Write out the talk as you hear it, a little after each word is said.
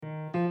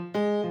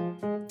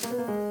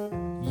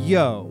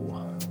Yo,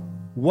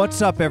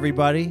 what's up,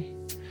 everybody?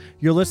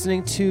 You're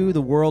listening to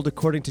The World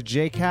According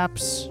to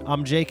Kaps.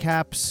 I'm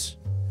Kaps.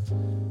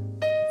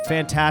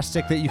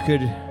 Fantastic that you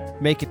could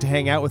make it to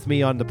hang out with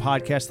me on the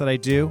podcast that I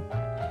do.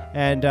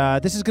 And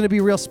this is going to be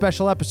a real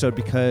special episode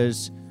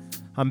because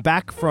I'm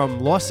back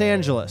from Los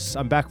Angeles.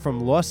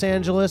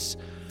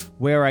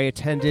 Where I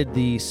attended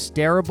the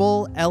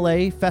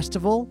Stareable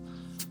Festival,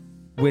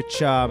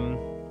 which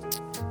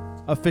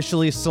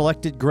officially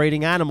selected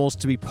grading animals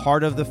to be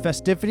part of the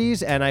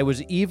festivities, and I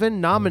was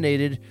even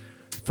nominated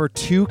for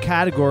 2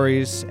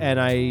 categories, and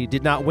I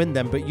did not win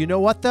them. But you know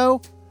what,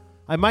 though?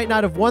 I might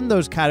not have won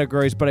those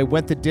categories, but I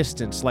went the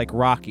distance like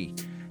Rocky.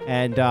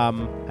 And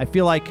I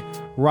feel like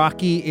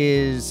Rocky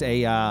is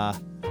a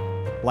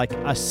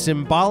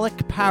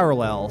symbolic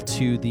parallel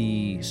to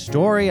the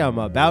story I'm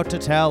about to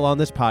tell on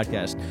this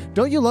podcast.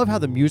 Don't you love how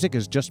the music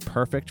is just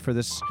perfect for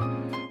this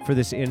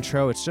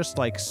intro? It's just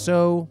like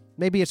so.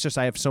 Maybe it's just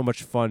I have so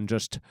much fun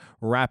just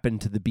rapping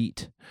to the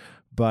beat.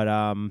 But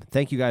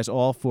thank you guys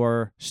all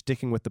for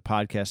sticking with the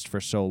podcast for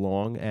so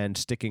long and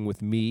sticking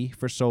with me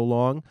for so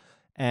long.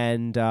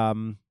 And I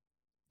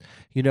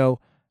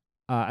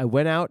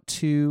went out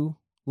to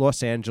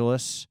Los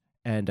Angeles.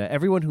 And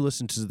everyone who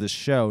listens to this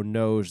show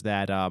knows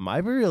that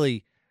I've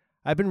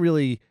been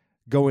really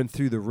going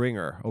through the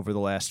ringer over the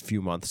last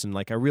few months, and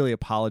I really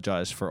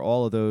apologize for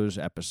all of those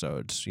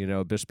episodes.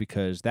 Just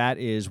because that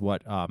is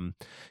what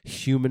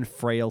human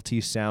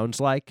frailty sounds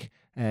like.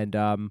 And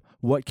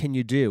what can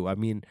you do? I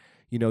mean,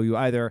 you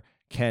either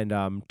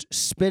can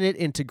spin it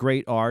into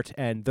great art,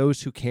 and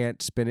those who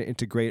can't spin it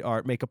into great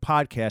art make a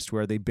podcast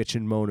where they bitch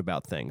and moan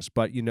about things.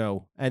 But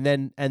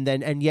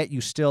and yet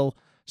you still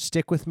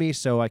stick with me,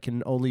 so I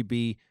can only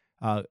be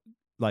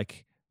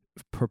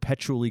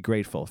perpetually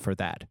grateful for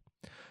that.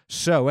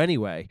 So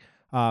anyway,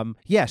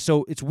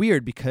 so it's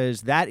weird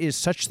because that is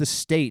such the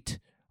state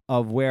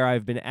of where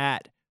I've been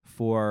at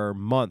for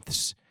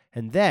months,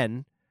 and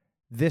then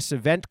this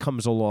event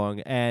comes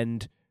along,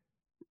 and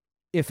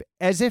it's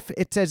as if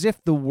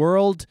the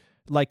world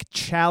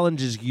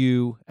challenges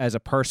you as a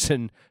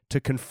person to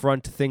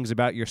confront things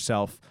about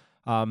yourself.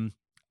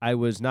 I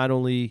was not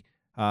only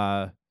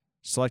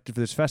selected for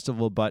this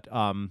festival, but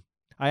I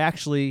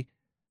actually,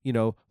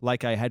 I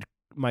had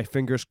my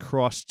fingers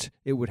crossed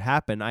it would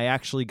happen. I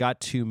actually got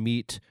to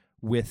meet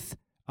with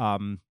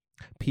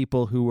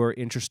people who were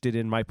interested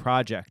in my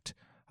project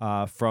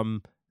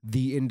from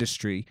the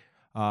industry,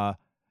 networks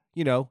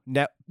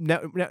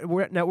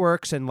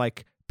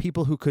and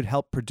people who could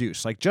help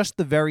produce, just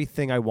the very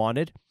thing I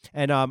wanted.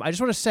 And I just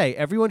want to say,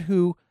 everyone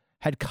who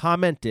had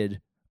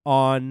commented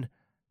on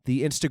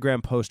the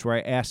Instagram post where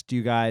I asked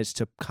you guys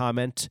to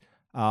comment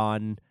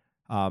on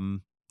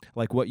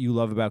what you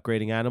love about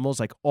grading animals,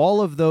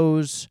 all of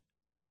those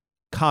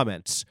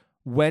comments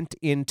went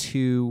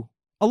into,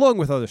 along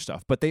with other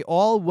stuff, but they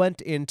all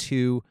went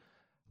into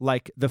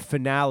the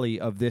finale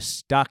of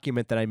this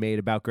document that I made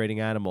about grading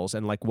animals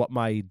and what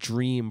my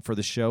dream for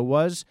the show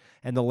was.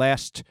 And the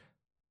last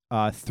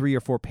 3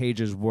 or 4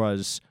 pages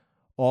was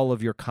all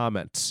of your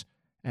comments.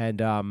 And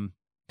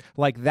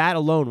that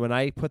alone, when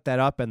I put that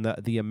up, and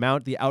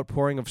the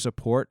outpouring of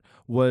support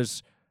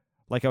was,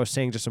 like I was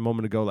saying just a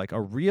moment ago, a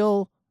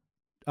real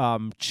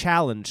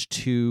challenge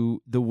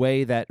to the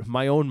way that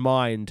my own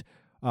mind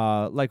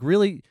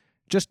really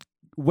just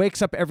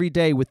wakes up every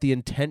day with the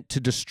intent to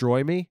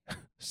destroy me.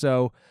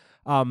 So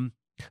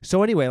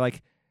anyway,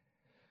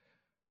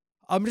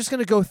 I'm just going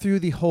to go through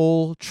the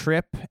whole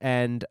trip,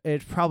 and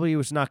it probably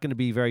was not going to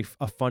be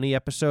a funny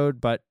episode,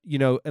 but,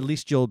 at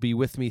least you'll be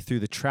with me through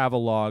the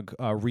travelogue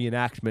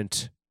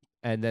reenactment,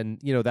 and then,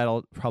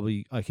 that'll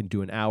probably, I can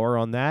do an hour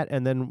on that,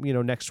 and then,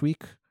 next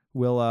week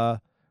you'll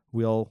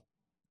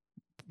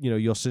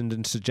send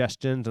in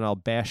suggestions, and I'll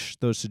bash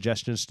those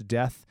suggestions to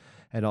death,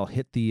 and I'll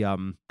hit the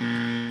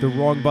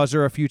wrong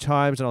buzzer a few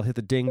times, and I'll hit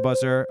the ding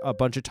buzzer a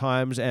bunch of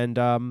times, and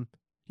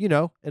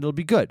it'll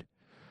be good.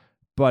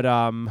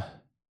 But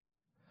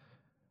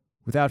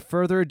without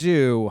further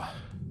ado,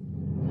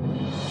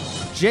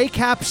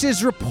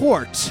 Kaps'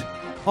 report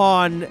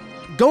on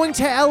going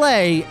to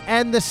LA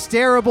and the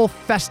Stareable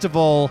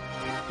Festival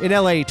in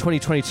LA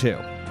 2022.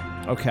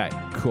 Okay,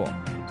 cool.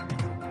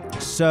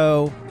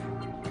 So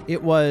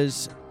it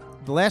was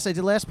I did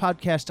the last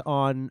podcast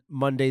on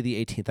Monday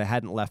the 18th. I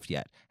hadn't left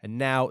yet. And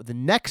now the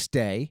next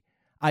day,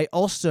 I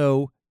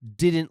also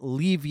didn't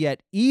leave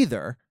yet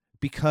either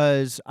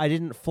because I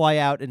didn't fly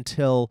out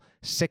until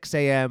 6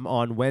 a.m.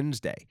 on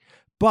Wednesday.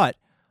 But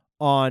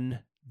on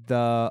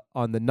the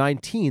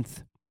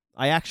 19th,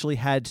 I actually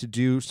had to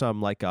do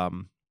some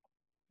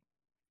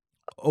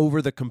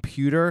over the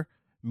computer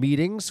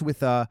meetings with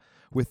the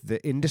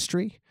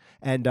industry,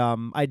 and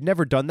I'd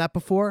never done that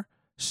before.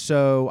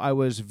 So I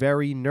was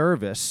very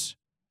nervous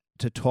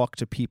to talk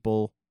to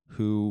people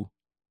who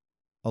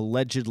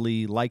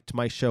allegedly liked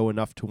my show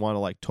enough to want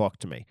to talk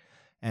to me.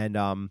 And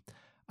I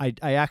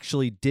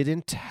actually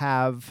didn't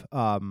have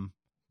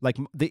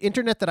the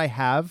internet that I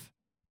have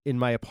in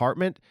my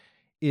apartment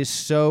is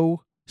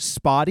so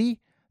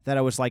spotty that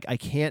I was I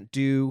can't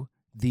do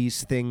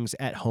these things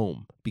at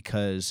home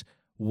because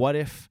what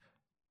if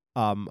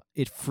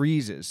it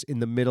freezes in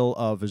the middle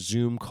of a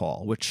Zoom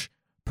call, which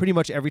pretty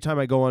much every time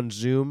I go on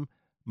Zoom,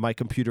 my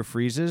computer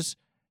freezes,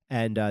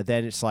 and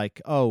then it's like,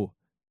 oh,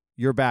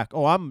 you're back.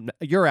 Oh,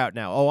 you're out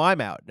now. Oh,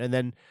 I'm out. And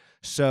then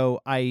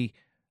so I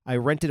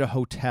rented a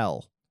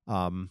hotel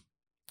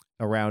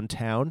around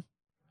town,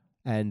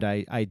 and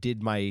I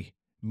did my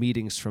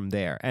meetings from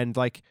there, and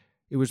like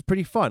it was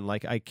pretty fun.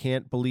 Like I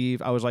can't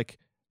believe I was like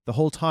the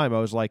whole time I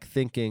was like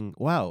thinking,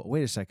 wow,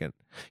 wait a second.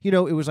 It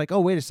was like, oh,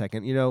 wait a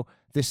second.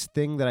 This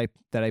thing that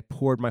I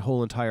poured my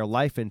whole entire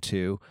life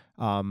into.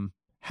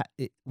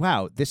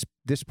 Wow, this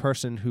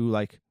person who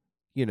like,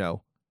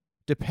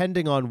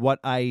 depending on what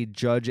I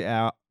judge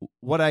out,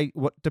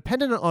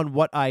 depending on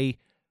what I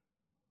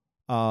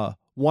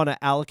want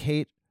to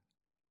allocate,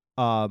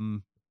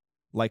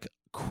 like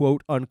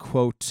quote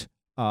unquote,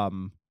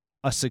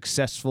 a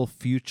successful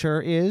future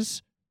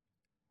is,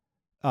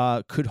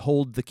 could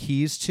hold the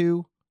keys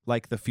to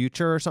like the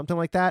future or something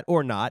like that,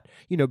 or not,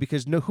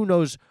 because who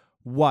knows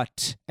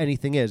what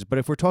anything is. But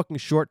if we're talking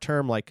short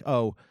term, like,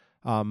 I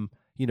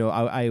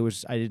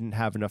didn't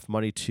have enough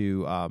money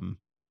to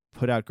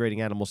put out grading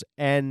animals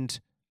and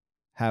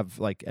have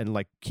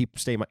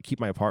keep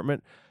my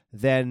apartment,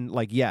 then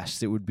like,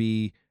 yes, it would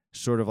be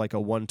sort of like a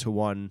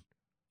 1-to-1.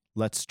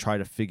 Let's try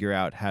to figure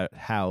out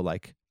how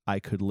like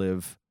I could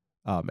live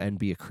and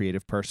be a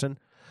creative person.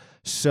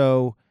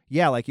 So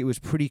yeah, like it was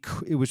pretty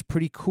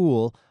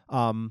cool.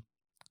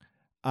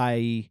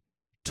 I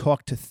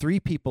talked to 3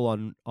 people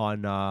on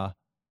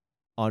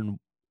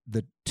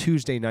the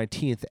Tuesday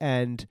 19th,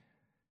 and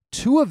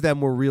 2 of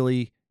them were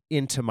really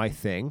into my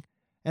thing,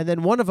 and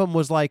then one of them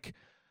was like,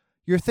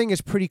 your thing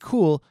is pretty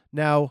cool.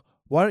 Now,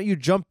 why don't you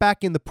jump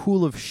back in the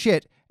pool of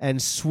shit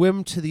and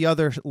swim to the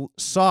other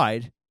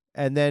side,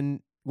 and then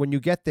when you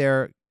get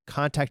there,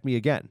 contact me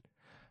again.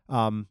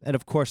 And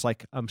of course,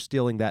 like I'm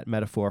stealing that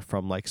metaphor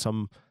from like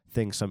some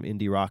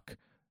indie rock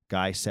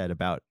guy said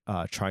about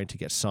trying to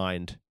get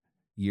signed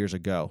years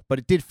ago, but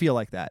it did feel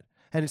like that.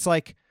 And it's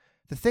like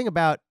the thing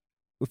about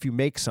if you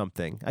make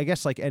something, I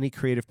guess like any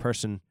creative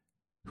person,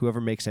 whoever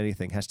makes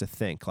anything has to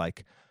think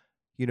like,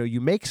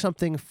 you make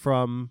something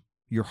from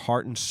your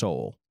heart and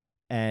soul,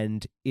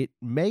 and it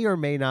may or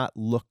may not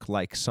look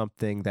like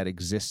something that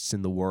exists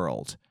in the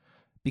world,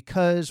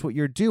 because what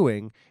you're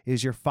doing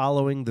is you're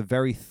following the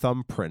very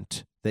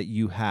thumbprint that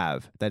you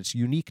have that's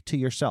unique to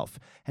yourself.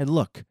 And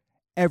look,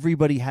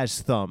 everybody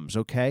has thumbs,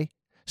 okay?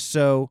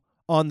 So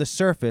on the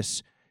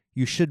surface,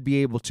 you should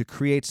be able to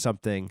create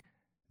something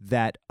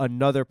that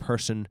another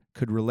person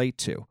could relate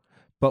to.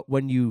 But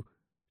when you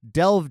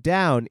delve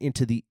down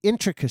into the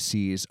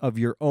intricacies of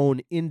your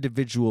own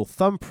individual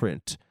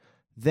thumbprint,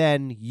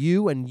 then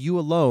you and you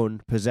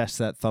alone possess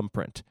that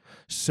thumbprint.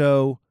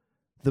 So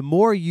the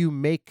more you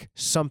make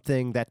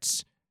something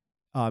that's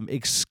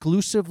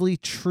exclusively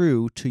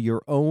true to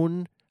your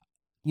own,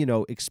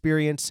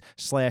 experience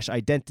 /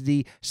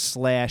 identity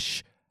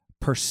 /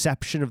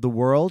 perception of the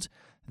world,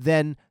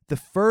 then the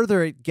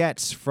further it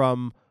gets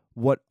from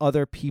what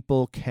other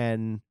people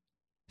can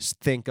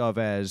think of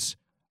as,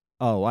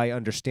 oh, I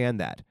understand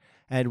that.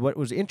 And what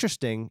was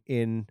interesting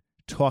in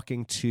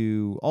talking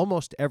to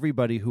almost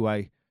everybody who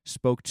I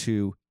spoke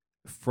to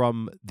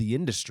from the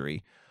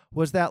industry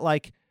was that,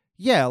 like,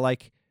 yeah,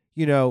 like,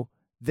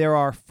 there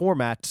are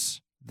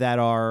formats that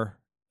are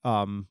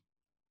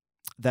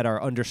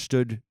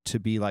understood to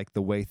be like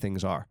the way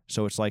things are.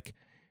 So it's like,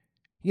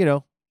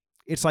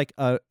 it's like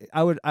I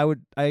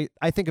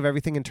think of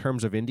everything in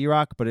terms of indie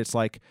rock, but it's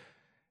like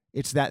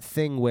it's that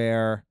thing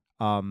where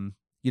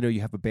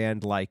you have a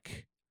band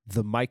like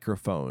The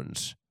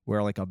Microphones,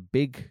 where like a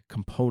big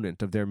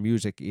component of their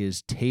music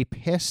is tape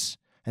hiss,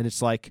 and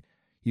it's like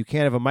you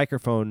can't have a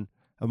microphone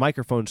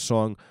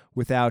song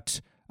without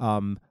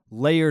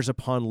layers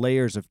upon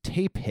layers of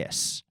tape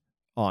hiss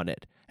on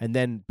it, and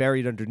then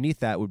buried underneath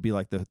that would be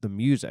like the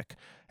music.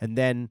 And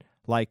then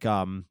like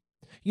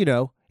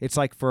it's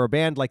like for a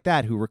band like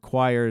that who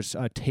requires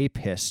a tape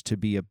hiss to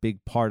be a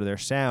big part of their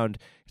sound,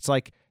 it's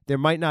like there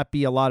might not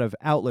be a lot of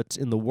outlets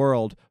in the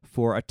world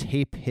for a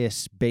tape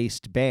hiss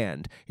based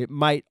band. It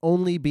might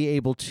only be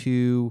able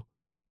to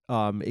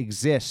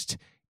exist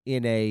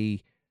in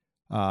a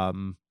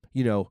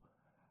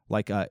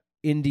like a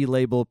indie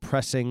label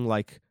pressing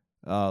like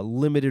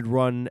limited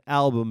run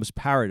albums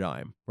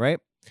paradigm, right?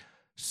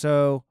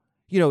 So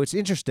it's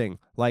interesting.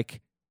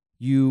 Like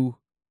there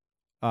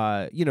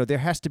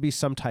has to be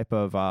some type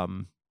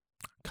of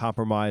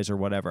compromise or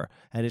whatever.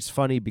 And it's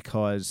funny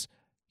because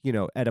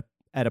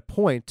at a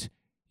point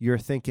you're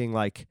thinking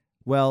like,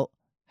 well,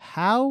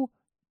 how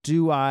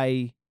do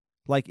I,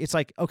 like, it's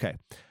like, okay,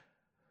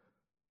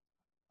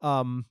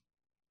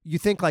 you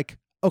think like,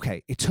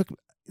 okay,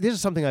 this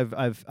is something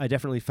I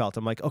definitely felt.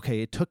 I'm like,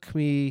 okay, it took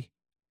me,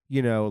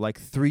 like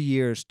 3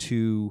 years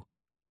to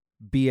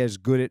be as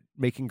good at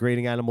making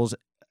grading animals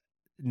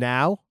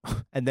now.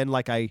 And then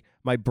like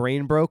my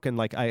brain broke and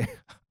like I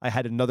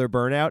had another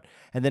burnout.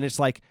 And then it's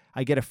like,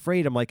 I get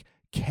afraid. I'm like,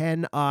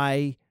 can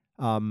I,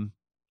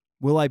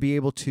 will I be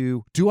able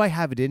to, do I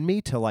have it in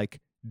me to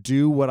like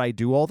do what I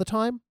do all the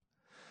time?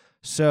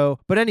 So,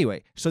 but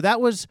anyway, so that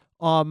was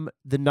the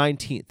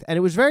 19th, and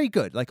it was very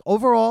good. Like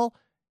overall,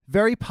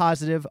 very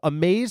positive.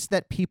 Amazed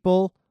that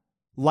people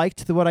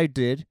liked what I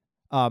did.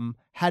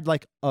 Had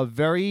like a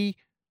very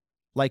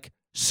like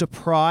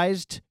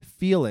surprised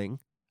feeling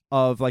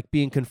of like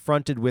being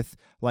confronted with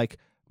like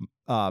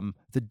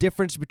the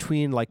difference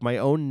between like my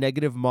own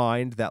negative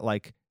mind that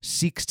like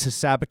seeks to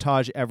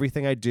sabotage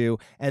everything I do,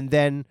 and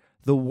then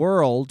the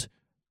world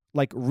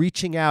like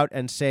reaching out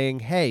and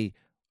saying, hey,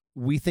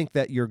 we think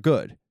that you're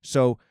good.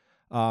 So,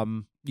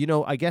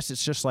 I guess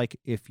it's just like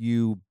if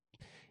you,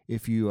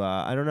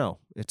 I don't know,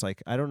 it's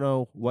like, I don't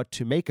know what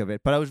to make of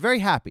it, but I was very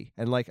happy.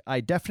 And like,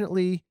 I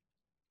definitely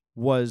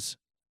was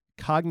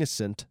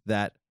cognizant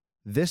that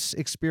this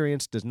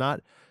experience does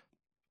not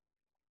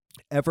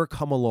ever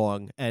come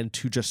along, and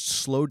to just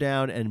slow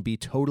down and be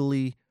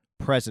totally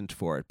present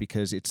for it,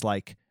 because it's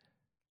like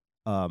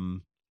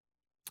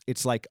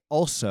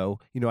also,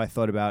 I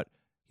thought about,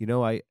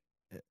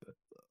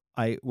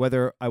 I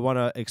whether I want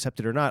to accept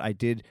it or not, I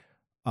did,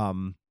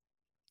 I'm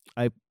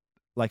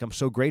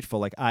so grateful.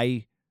 Like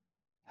I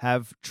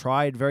have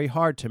tried very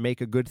hard to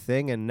make a good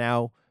thing, and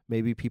now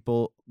maybe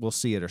people will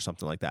see it or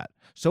something like that.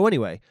 So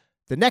anyway,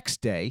 the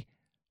next day,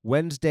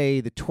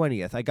 Wednesday the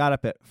 20th, I got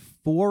up at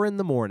 4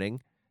 a.m.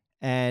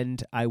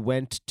 and I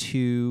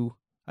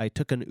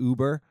took an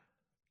Uber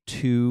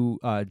to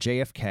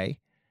JFK,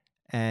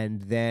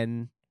 and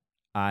then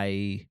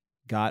I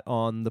got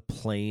on the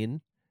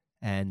plane,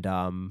 and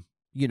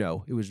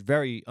it was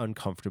very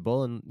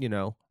uncomfortable, and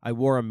I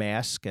wore a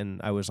mask,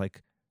 and I was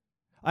like,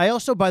 I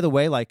also, by the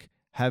way, like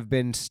have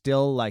been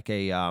still like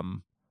a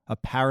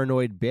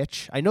paranoid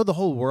bitch. I know the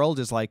whole world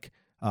is like,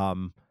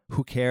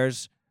 who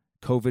cares?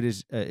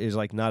 COVID is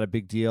like not a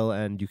big deal,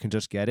 and you can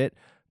just get it.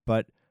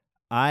 But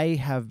I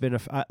have been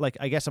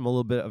I guess I'm a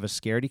little bit of a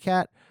scaredy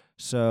cat.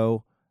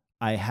 So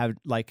I have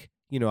like,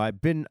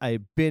 I've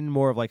been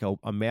more of like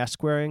a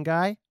mask wearing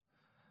guy.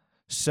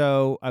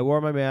 So I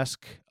wore my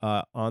mask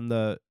on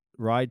the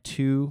ride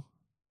to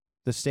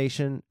the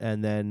station,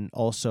 and then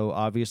also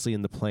obviously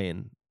in the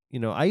plane.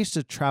 I used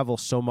to travel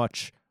so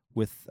much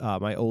with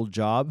my old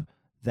job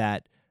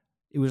that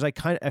it was like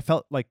I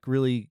felt like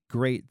really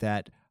great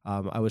that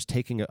I was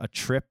taking a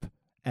trip,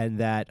 and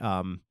that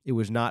it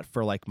was not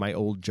for like my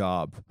old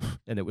job,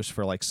 and it was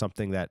for like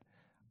something that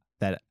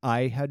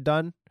I had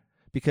done,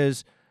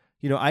 because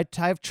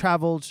I've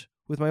traveled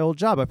with my old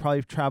job. I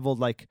probably traveled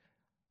like,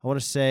 I want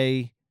to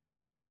say,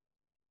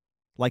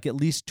 like at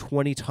least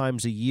 20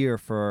 times a year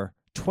for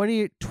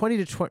 20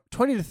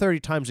 to 30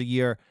 times a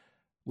year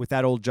with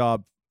that old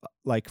job,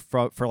 like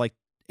for like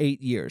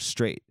 8 years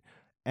straight.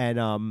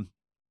 And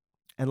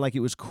like, it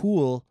was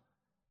cool.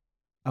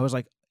 I was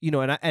like,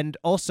 and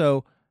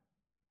also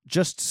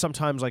just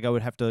sometimes like I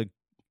would have to,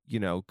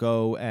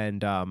 go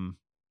and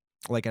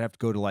like I'd have to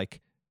go to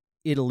like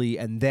Italy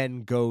and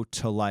then go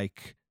to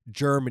like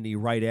Germany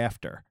right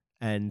after,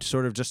 and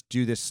sort of just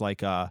do this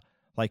like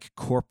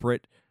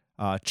corporate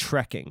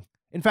trekking.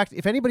 In fact,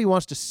 if anybody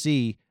wants to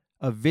see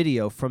a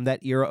video from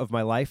that era of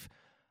my life,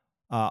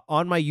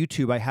 on my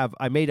YouTube,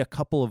 I made a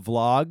couple of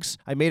vlogs.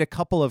 I made a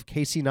couple of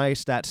Casey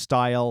Neistat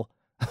style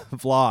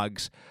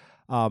vlogs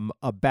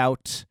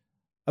about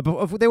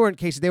they weren't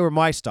Casey, they were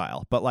my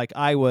style, but like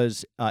I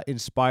was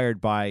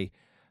inspired by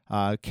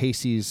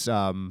Casey's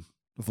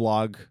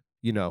vlog,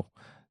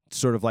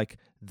 sort of like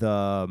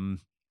the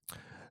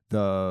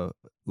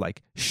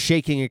like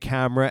shaking a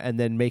camera and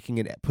then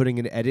putting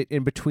an edit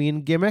in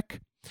between gimmick.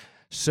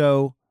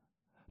 So,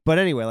 but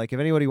anyway, like if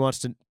anybody wants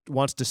to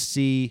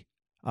see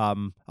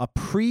a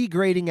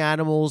pre-grading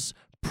animals,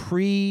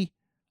 a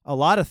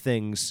lot of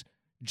things,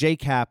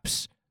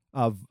 Kaps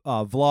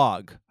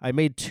vlog. I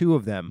made 2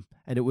 of them,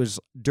 and it was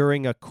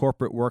during a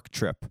corporate work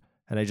trip,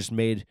 and I just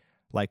made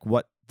like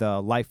what the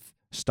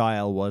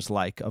lifestyle was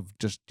like of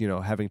just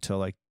having to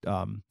like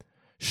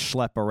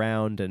schlep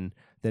around and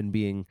then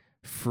being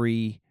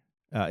free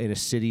in a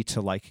city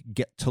to like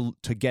get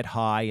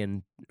high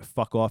and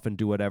fuck off and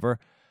do whatever.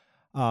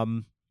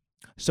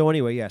 So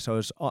anyway, yeah.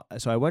 So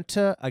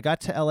I got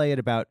to LA at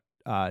about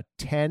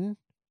 10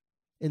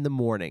 in the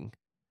morning,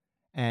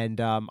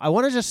 and I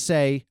want to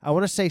say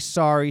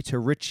sorry to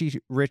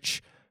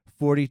Rich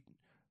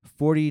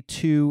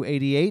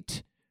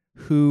 4288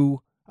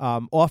 who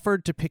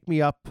offered to pick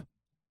me up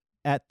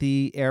at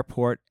the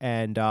airport,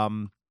 and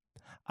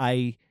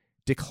I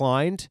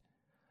declined.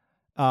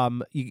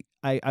 I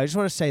just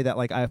want to say that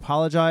like I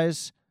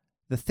apologize.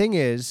 The thing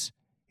is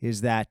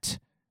that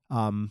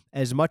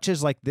as much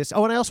as like this,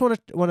 and I also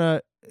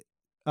want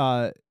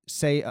to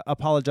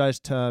apologize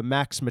to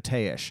Max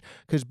Mateish,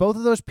 because both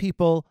of those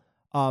people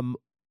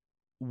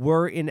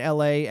were in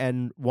LA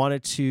and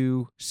wanted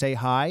to say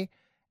hi,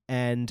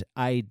 and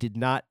I did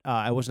not.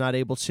 I was not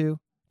able to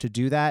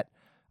do that.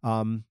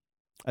 I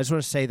just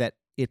want to say that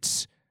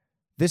it's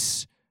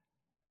this.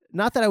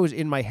 Not that I was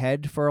in my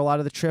head for a lot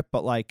of the trip,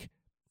 but like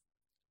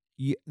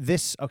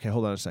this. Okay,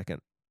 hold on a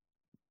second.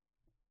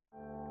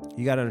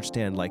 You got to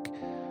understand, like,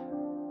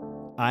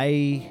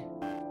 I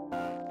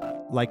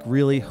like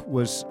really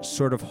was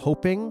sort of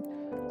hoping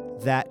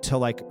that to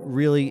like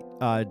really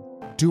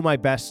do my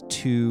best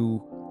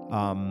to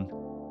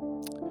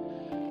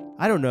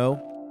I don't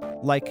know,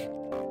 like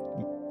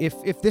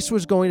if this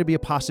was going to be a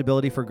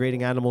possibility for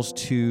grading animals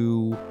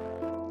to,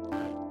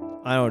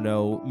 I don't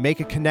know, make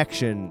a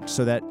connection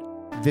so that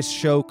this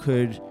show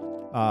could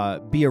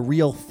be a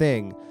real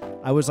thing,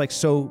 I was like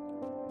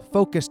so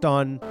focused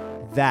on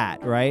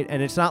that, right?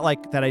 And it's not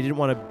like that I didn't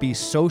want to be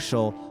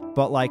social,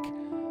 but like,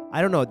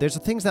 I don't know, there's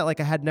things that like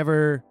I'd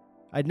never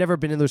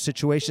been in those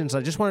situations.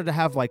 I just wanted to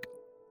have like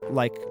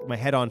my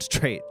head on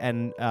straight.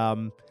 And,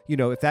 you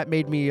know, if that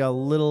made me a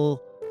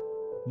little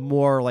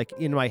more like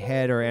in my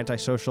head or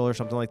antisocial or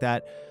something like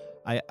that,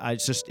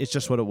 it's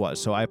just what it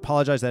was. So I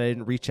apologize that I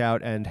didn't reach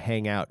out and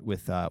hang out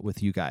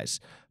with you guys.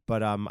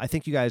 But I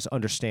think you guys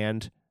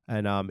understand.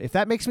 And if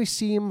that makes me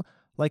seem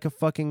like a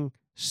fucking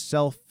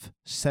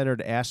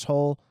self-centered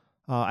asshole,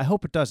 I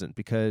hope it doesn't,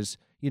 because,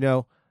 you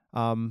know,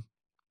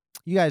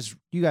 you guys,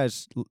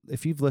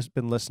 if you've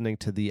been listening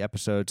to the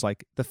episodes,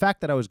 like the fact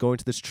that I was going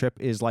to this trip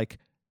is like,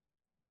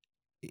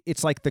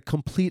 it's like the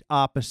complete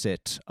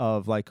opposite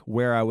of like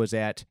where I was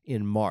at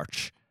in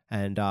March.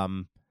 And I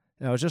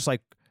was just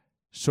like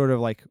sort of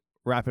like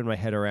wrapping my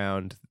head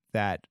around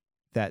that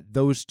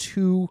those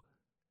two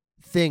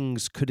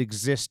things could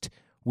exist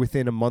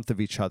within a month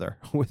of each other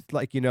with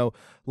like, you know,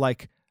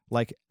 like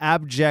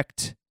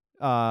abject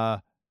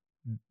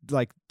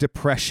like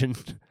depression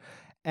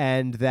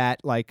and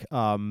that like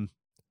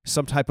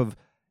some type of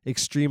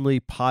extremely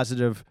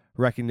positive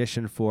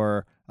recognition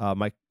for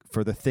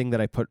for the thing that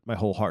I put my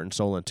whole heart and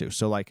soul into.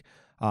 So like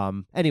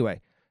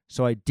anyway,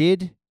 so I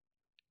did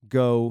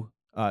go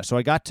so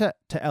I got to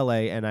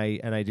LA and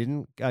I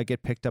didn't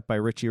get picked up by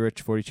Richie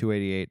Rich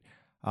 4288.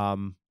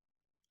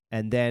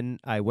 And then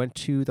I went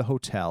to the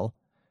hotel,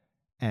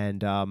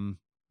 and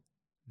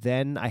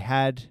then I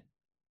had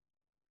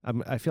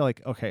I feel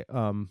like okay,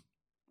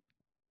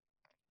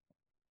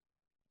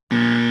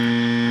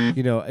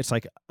 you know, it's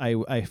like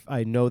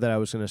I know that I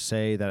was going to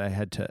say that I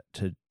had to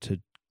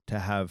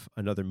have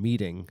another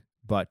meeting,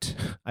 but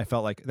I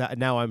felt like that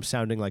now I'm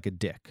sounding like a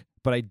dick,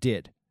 but I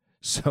did.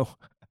 So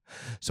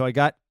I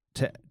got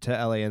to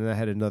LA and then I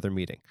had another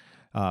meeting.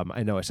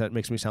 I know I said it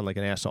makes me sound like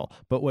an asshole,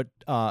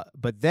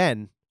 but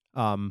then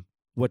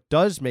what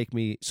does make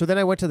me, so then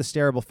I went to the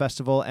Stareable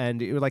Festival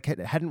and it like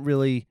hadn't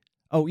really,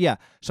 oh yeah.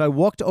 So I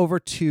walked over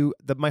to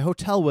my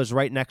hotel was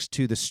right next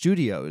to the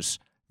studios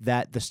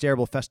that the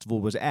Stareable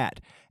Festival was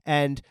at.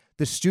 And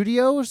the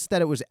studios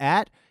that it was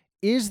at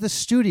is the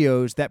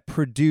studios that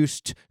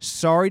produced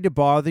Sorry to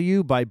Bother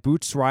You by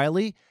Boots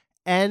Riley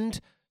and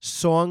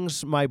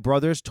Songs My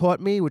Brothers Taught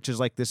Me, which is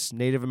like this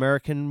Native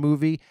American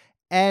movie.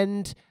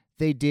 And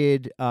they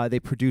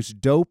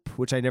produced Dope,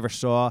 which I never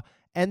saw.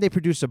 And they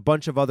produced a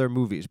bunch of other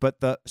movies.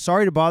 But the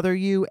Sorry to Bother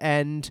You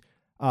and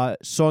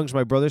Songs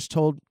My Brothers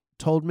Told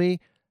Me,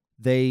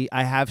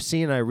 I have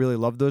seen. I really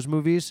love those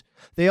movies.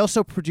 They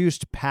also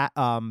produced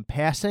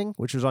Passing,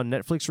 which was on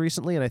Netflix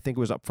recently, and I think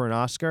it was up for an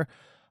Oscar.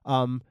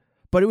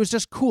 But it was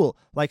just cool.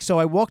 Like, so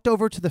I walked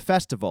over to the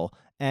festival,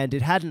 and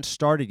it hadn't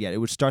started yet. It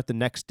would start the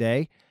next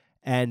day,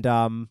 and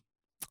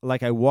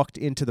like I walked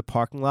into the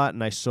parking lot,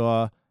 and I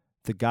saw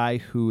the guy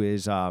who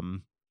is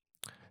ran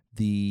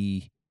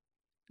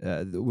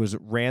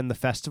the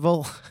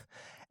festival,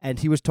 and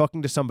he was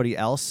talking to somebody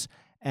else,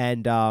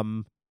 and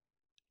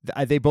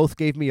they both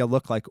gave me a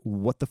look like,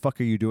 what the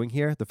fuck are you doing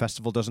here? The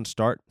festival doesn't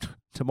start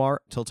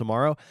till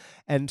tomorrow.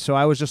 And so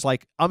I was just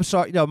like, I'm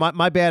sorry, no,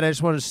 my bad. I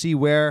just wanted to see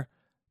where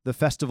the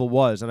festival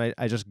was, and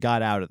I just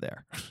got out of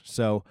there.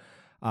 So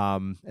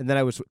and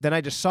then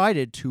I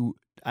decided to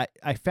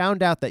I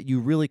found out that you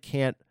really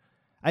can't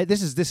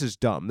this is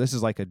dumb. This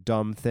is like a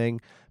dumb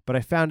thing, but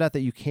I found out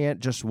that you can't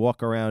just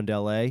walk around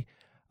LA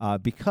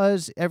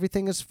because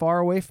everything is far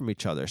away from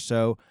each other.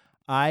 So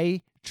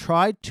I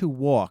tried to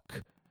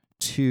walk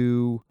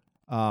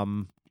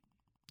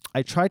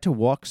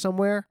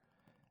somewhere,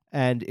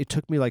 and it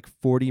took me like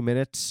 40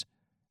 minutes,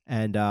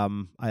 and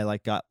I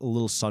like got a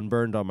little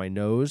sunburned on my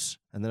nose,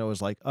 and then I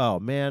was like, oh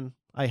man,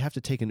 I have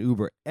to take an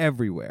Uber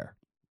everywhere.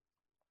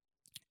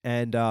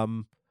 And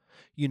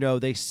you know,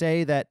 they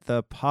say that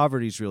the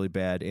poverty's really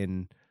bad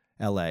in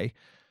LA,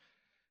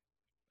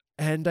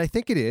 and I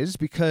think it is,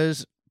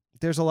 because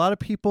there's a lot of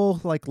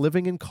people like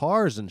living in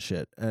cars and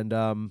shit, and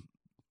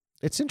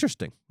it's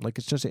interesting. Like,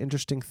 it's just an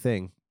interesting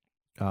thing.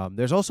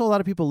 There's also a lot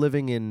of people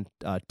living in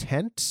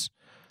tents.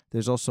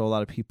 There's also a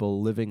lot of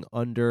people living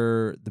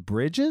under the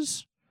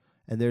bridges.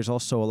 And there's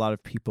also a lot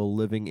of people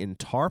living in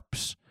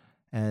tarps.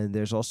 And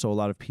there's also a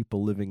lot of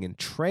people living in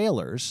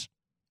trailers.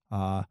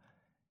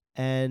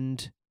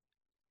 And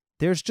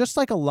there's just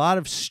like a lot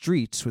of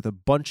streets with a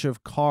bunch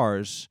of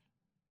cars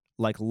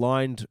like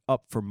lined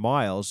up for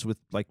miles with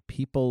like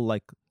people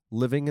like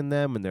living in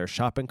them, and their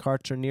shopping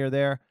carts are near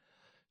there.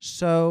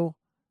 So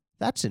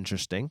that's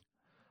interesting.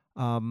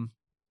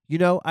 You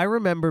know, I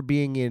remember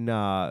being in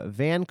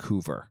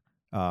Vancouver,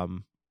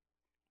 and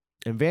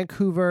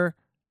Vancouver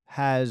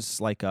has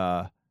like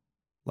a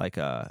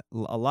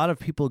lot of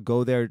people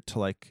go there to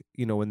like,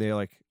 you know, when they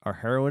like are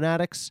heroin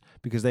addicts,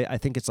 because I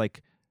think it's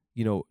like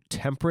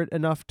temperate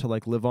enough to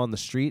like live on the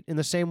street in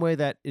the same way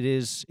that it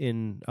is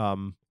in,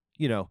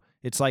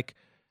 it's like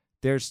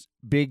there's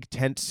big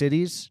tent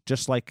cities,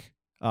 just like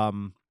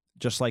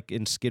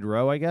in Skid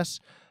Row, I guess.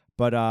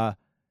 But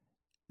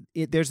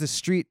there's this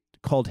street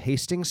called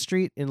Hastings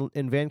Street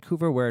in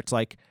Vancouver where it's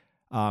like,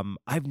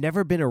 I've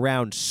never been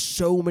around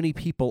so many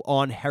people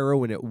on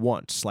heroin at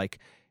once. Like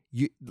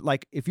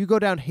if you go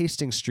down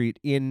Hastings Street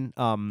in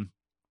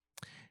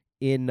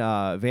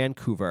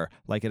Vancouver,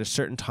 like at a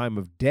certain time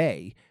of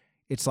day,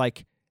 it's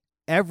like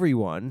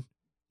everyone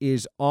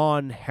is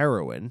on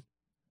heroin.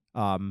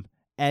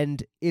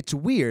 And it's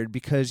weird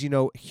because,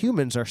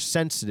 humans are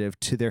sensitive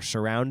to their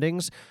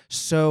surroundings.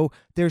 So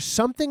there's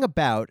something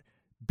about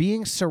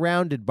being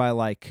surrounded by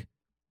like,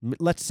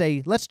 let's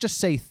just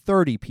say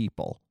 30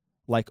 people,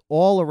 like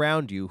all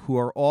around you who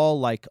are all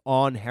like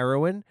on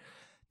heroin.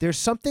 There's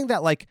something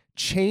that like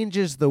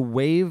changes the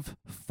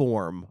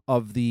waveform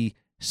of the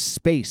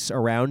space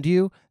around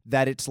you,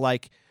 that it's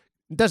like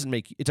it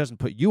doesn't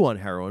put you on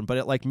heroin, but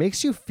it like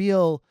makes you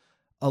feel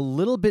a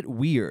little bit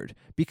weird,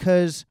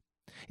 because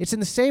it's in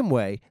the same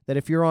way that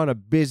if you're on a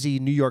busy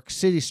New York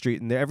City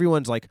street and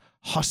everyone's like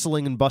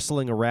hustling and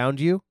bustling around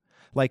you,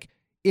 like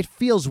it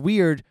feels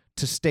weird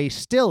to stay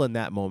still in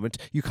that moment.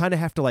 You kind of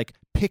have to like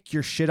pick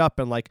your shit up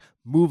and like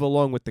move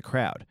along with the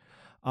crowd.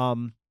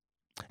 And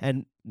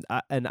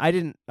I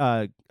didn't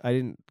go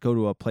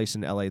to a place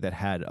in LA that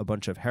had a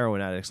bunch of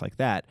heroin addicts like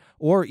that,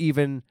 or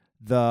even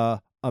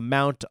the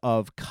amount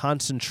of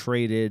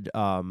concentrated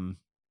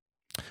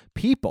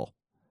people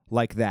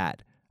like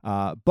that.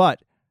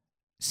 But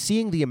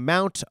seeing the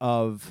amount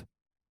of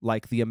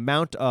when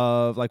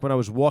I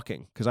was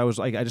walking, because I was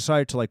like, I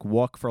decided to like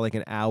walk for like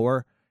an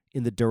hour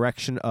in the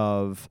direction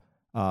of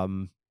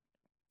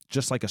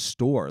just like a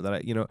store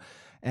that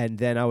and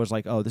then I was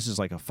like, oh, this is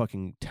like a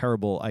fucking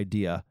terrible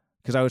idea,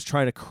 because I was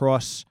trying to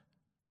cross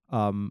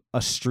a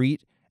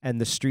street,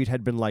 and the street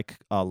had been like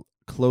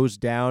closed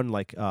down,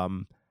 like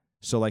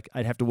so like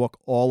I'd have to walk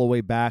all the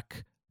way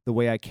back the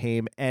way I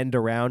came and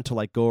around to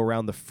like go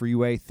around the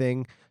freeway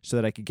thing so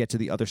that I could get to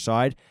the other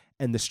side.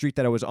 And the street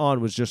that I was on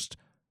was just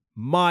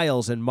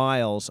miles and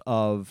miles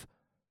of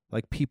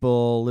like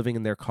people living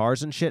in their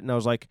cars and shit. And I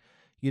was like,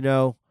 I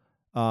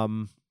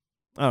don't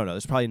know,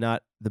 it's probably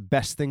not the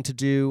best thing to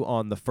do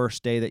on the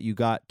first day that you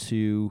got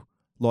to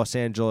Los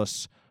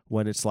Angeles,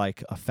 when it's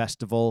like a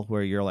festival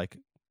where you're like,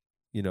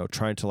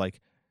 trying to like,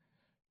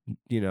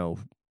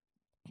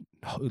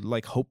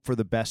 like hope for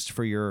the best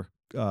for your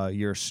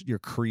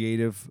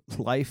creative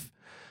life.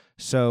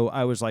 So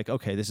I was like,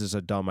 okay, this is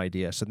a dumb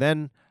idea. So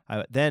then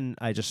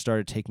I just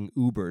started taking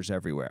Ubers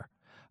everywhere.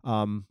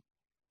 All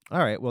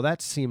right, well,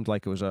 that seemed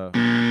like it was a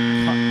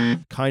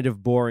kind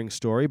of boring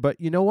story, but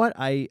you know what?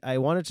 I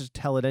wanted to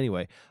tell it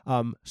anyway.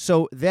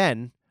 So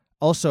then,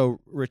 also,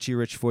 Richie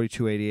Rich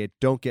 4288,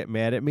 don't get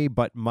mad at me,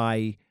 but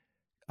my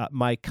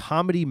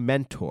comedy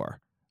mentor,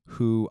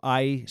 who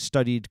I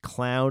studied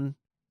clown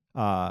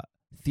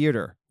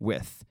theater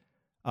with,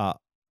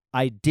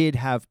 I did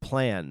have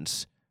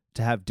plans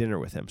to have dinner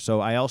with him.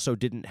 So I also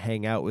didn't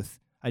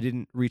I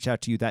didn't reach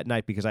out to you that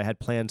night because I had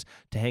plans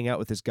to hang out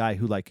with this guy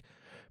who like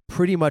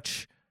pretty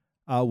much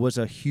was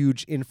a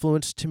huge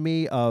influence to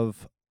me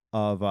of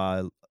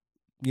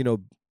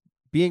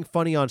being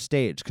funny on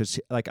stage, because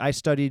like I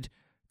studied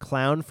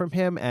clown from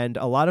him, and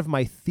a lot of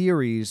my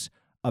theories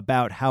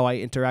about how I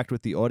interact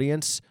with the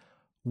audience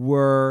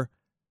were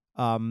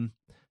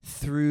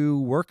through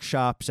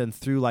workshops and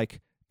through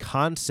like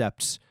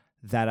concepts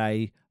that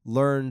I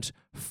learned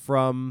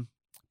from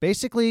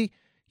basically,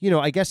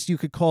 I guess you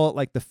could call it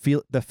like the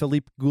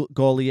Philippe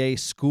Gaulier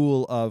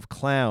school of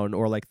clown,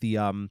 or like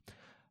the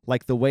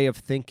way of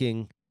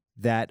thinking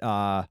that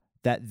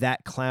that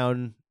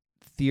clown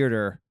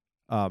theater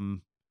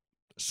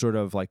sort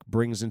of like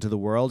brings into the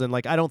world. And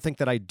like I don't think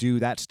that I do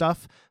that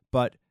stuff,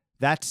 but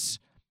that's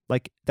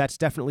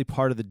definitely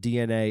part of the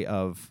DNA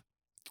of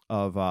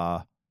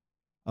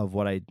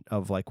what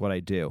I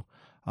do.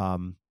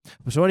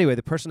 So anyway,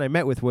 the person I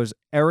met with was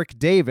Eric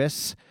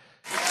Davis.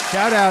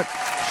 Shout out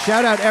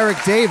Eric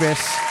Davis,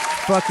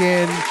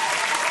 fucking,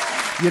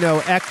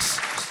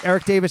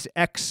 Eric Davis,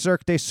 ex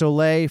Cirque du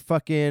Soleil,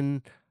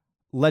 fucking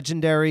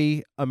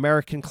legendary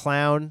American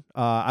clown.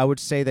 I would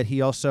say that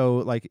he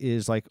also like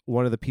is like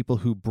one of the people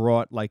who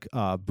brought like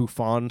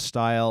Buffon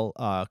style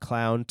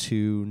clown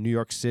to New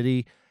York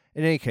City.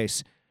 In any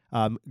case,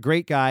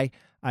 great guy.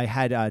 I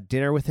had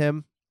dinner with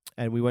him,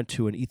 and we went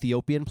to an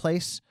Ethiopian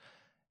place,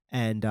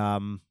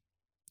 and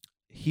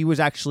he was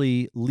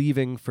actually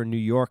leaving for New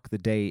York the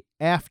day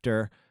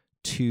after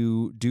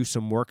to do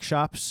some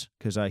workshops,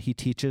 because he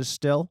teaches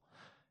still.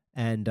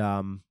 And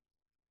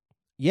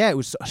it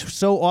was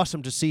so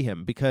awesome to see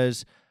him,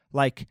 because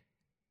like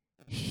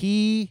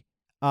he's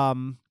a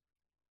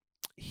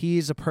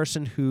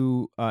person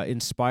who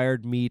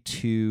inspired me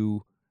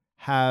to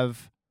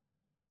have,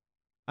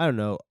 I don't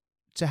know,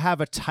 to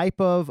have a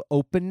type of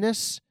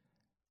openness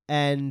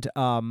and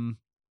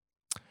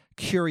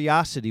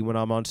curiosity when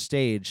I'm on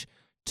stage,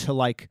 to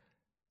like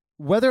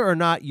whether or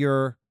not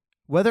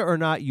whether or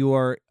not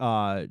you're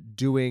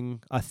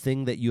doing a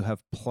thing that you have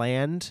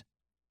planned.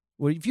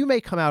 Well, if you may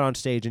come out on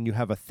stage and you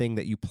have a thing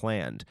that you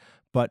planned,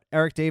 but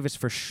Eric Davis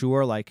for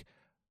sure, like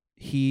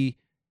he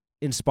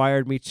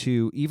inspired me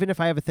to, even if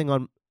I have a thing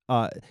on,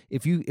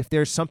 if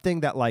there's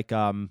something that like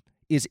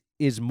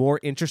is more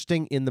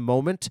interesting in the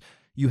moment,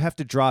 you have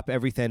to drop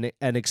everything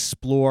and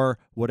explore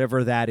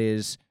whatever that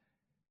is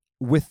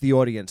with the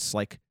audience,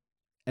 like,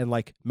 and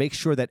like make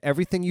sure that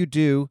everything you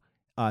do,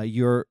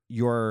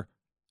 you're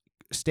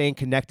staying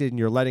connected and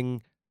you're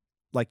letting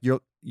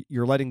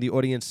the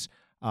audience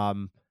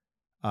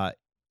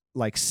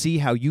like see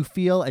how you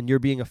feel and you're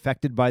being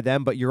affected by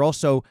them, but you're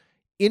also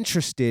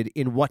interested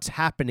in what's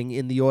happening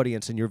in the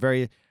audience and you're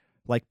very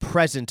like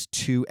present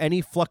to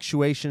any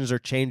fluctuations or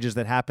changes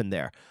that happen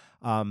there.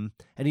 And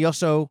he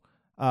also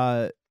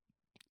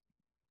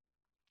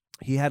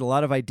he had a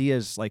lot of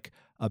ideas like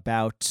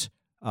about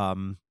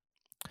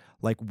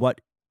like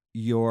what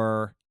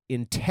your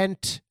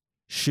intent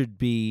should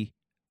be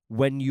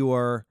when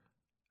you're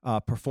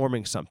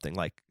performing something.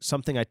 Like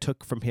something I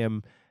took from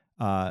him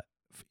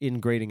in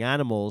grading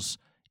animals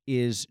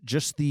is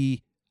just the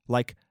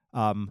like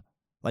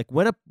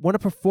when a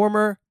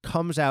performer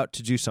comes out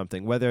to do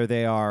something, whether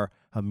they are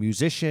a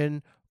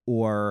musician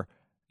or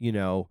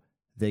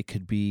they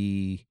could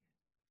be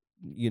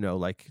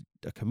like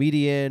a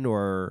comedian,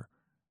 or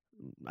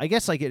I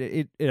guess like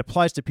it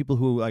applies to people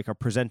who like are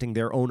presenting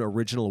their own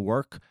original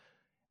work.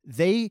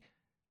 They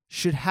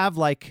should have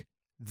like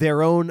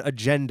their own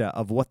agenda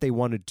of what they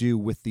want to do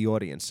with the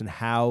audience and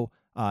how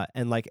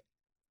and like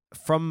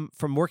from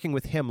working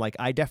with him, like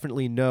I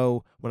definitely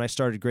know when I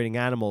started grading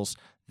animals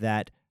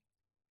that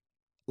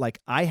like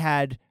I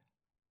had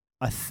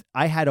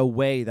a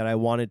way that I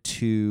wanted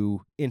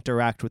to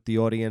interact with the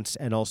audience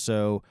and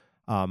also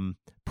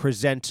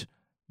present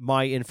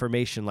my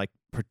information like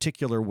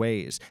particular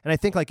ways. And I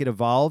think like it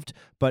evolved,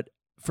 but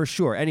for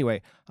sure.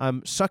 Anyway,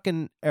 I'm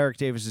sucking Eric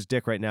Davis's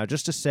dick right now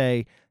just to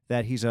say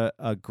that he's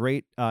a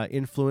great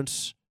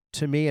influence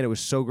to me, and it was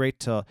so great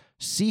to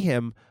see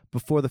him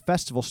before the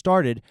festival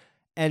started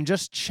and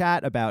just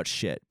chat about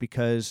shit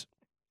because,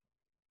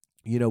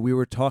 we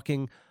were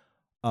talking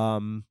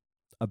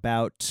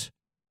about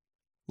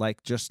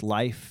like just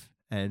life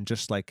and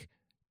just like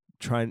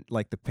trying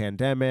like the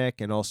pandemic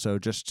and also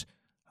just,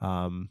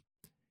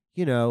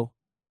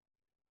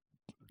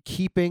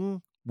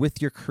 keeping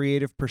with your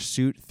creative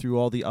pursuit through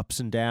all the ups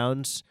and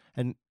downs.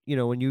 And,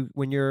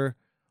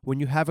 when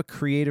you have a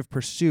creative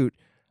pursuit,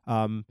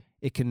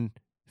 it can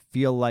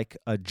feel like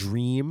a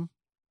dream.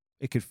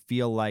 It could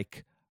feel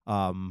like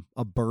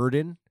a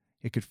burden.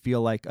 It could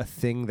feel like a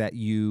thing that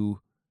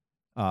you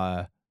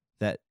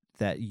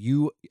that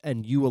you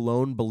and you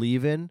alone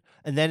believe in.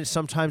 And then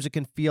sometimes it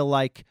can feel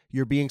like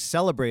you're being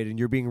celebrated and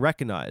you're being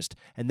recognized.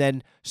 And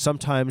then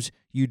sometimes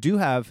you do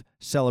have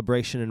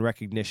celebration and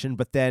recognition,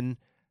 but then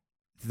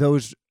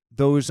those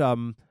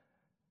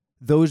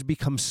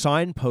become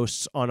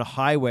signposts on a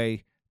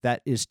highway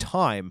that is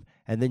time.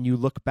 And then you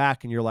look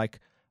back and you're like,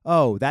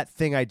 oh, that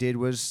thing I did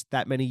was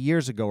that many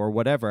years ago or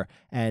whatever.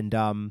 And,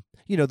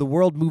 the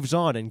world moves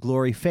on and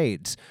glory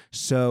fades.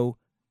 So,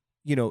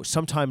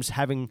 sometimes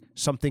having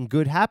something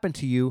good happen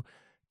to you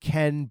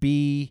can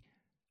be,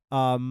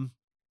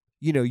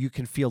 you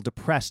can feel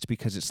depressed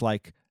because it's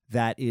like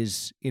that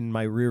is in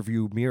my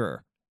rearview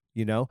mirror,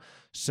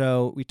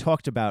 So we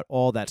talked about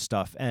all that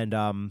stuff, and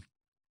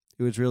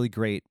it was really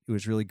great. It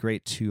was really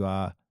great to,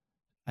 I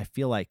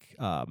feel like,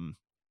 I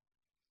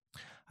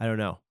don't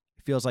know.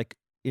 It feels like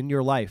in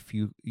your life,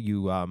 you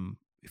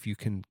if you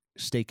can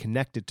stay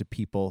connected to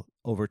people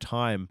over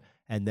time,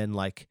 and then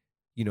like,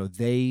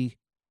 they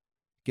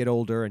get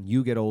older and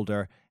you get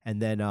older, and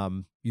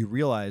then you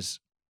realize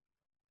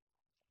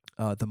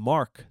the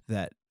mark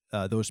that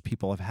those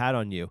people have had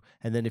on you.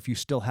 And then if you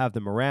still have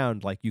them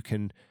around, like you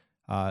can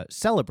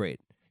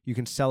celebrate. You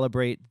can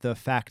celebrate the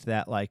fact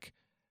that like,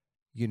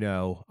 you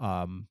know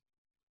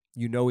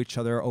each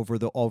other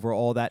over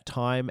all that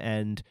time,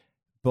 and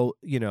both,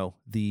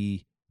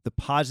 the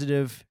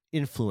positive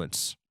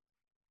influence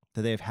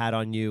that they've had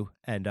on you.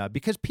 And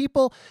because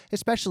people,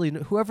 especially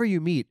whoever you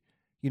meet,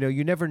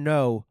 you never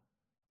know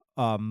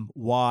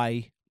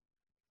why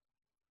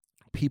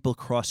people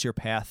cross your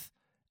path.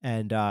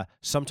 And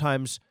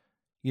sometimes,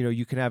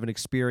 you can have an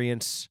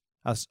experience.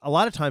 A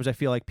lot of times I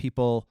feel like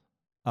people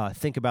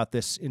think about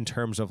this in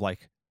terms of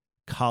like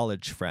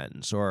college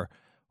friends or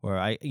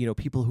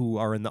people who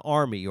are in the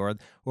army or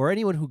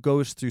anyone who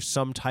goes through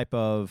some type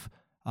of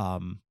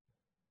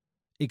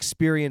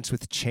experience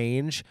with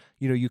change.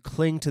 You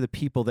cling to the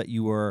people that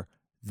you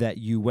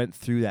went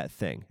through that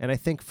thing. And I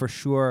think for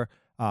sure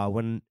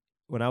when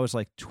I was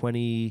like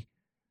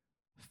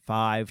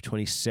 25,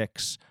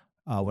 26,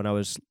 when I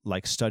was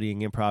like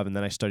studying improv, and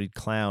then I studied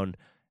clown,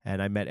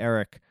 and I met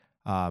Eric,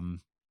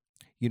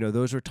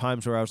 those were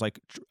times where I was like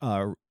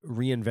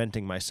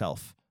reinventing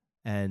myself.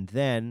 And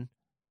then,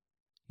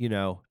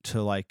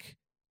 to like,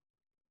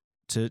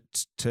 to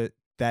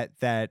that,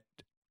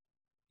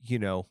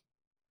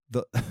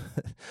 the,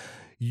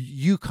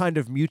 you kind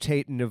of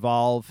mutate and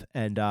evolve,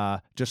 and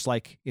just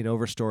like in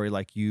Overstory,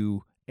 like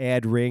you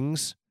add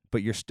rings,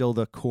 but you're still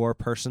the core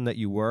person that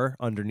you were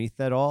underneath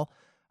that all.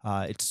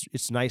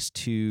 It's nice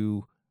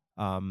to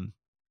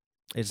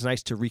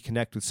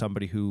reconnect with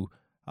somebody who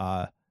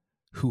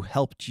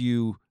helped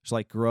you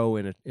like grow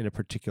in a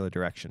particular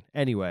direction.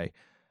 Anyway,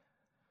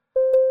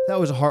 that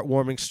was a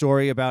heartwarming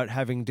story about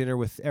having dinner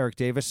with Eric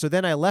Davis. So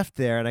then I left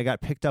there and I got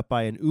picked up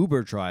by an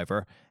Uber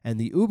driver, and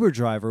the Uber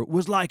driver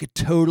was like a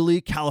totally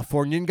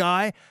Californian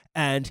guy,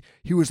 and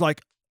he was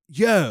like,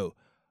 "Yo,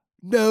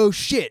 no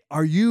shit,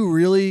 are you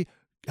really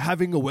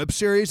having a web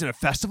series and a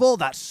festival?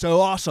 That's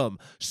so awesome.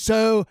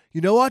 So,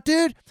 you know what,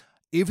 dude?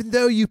 Even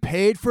though you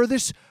paid for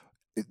this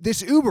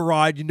Uber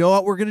ride, you know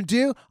what we're going to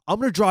do? I'm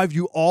going to drive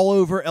you all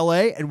over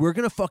LA, and we're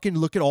going to fucking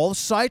look at all the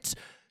sites.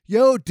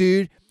 Yo,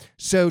 dude,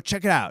 so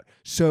check it out.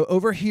 So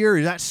over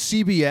here, that's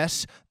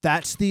CBS.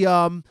 That's the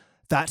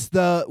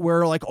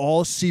where like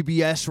all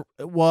CBS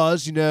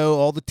was, you know,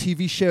 all the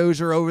TV shows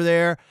are over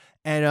there.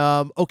 And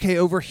okay,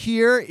 over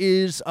here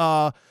is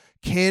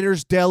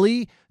Canner's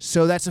Deli.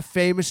 So that's a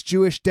famous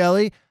Jewish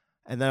deli.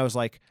 And then I was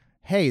like,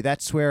 hey,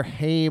 that's where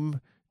Haim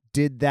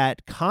did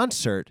that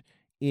concert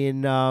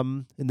in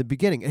the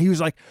beginning. And he was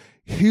like,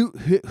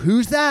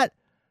 who's that?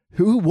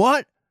 Who,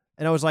 what?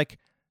 And I was like,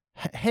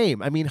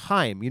 Haim.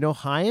 You know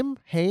Haim,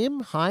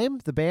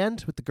 the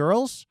band with the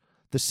girls,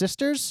 the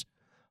sisters?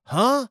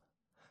 Huh?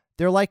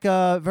 They're like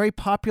a very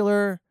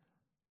popular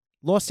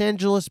Los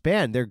Angeles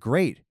band. They're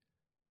great.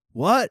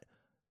 What?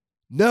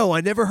 No,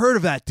 I never heard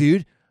of that,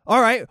 dude.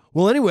 All right.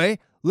 Well, anyway,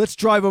 let's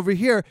drive over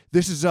here.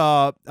 This is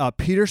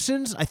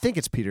Peterson's. I think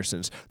it's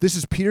Peterson's. This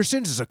is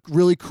Peterson's. It's a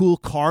really cool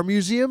car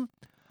museum.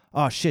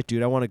 Oh, shit,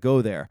 dude. I want to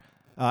go there.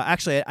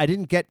 Actually, I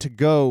didn't get to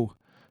go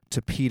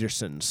to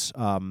Peterson's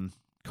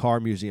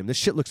car museum. This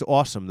shit looks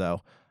awesome,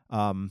 though.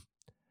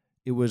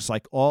 It was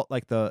like all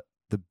like the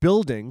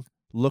building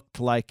looked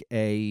like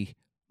a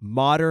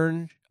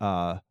modern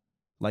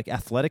like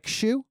athletic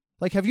shoe.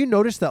 Like, have you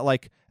noticed that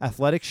like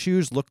athletic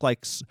shoes look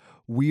like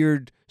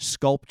weird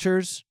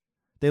sculptures?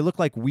 They look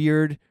like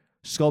weird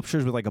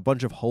sculptures with like a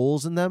bunch of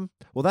holes in them.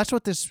 Well, that's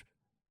what this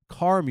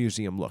car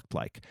museum looked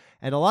like.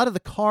 And a lot of the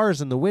cars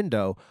in the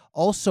window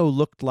also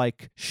looked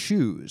like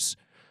shoes.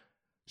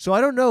 So I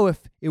don't know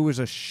if it was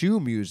a shoe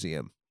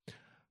museum,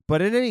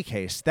 but in any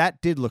case, that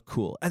did look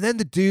cool. And then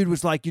the dude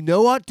was like, you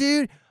know what,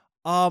 dude?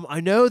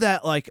 I know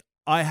that like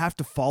I have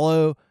to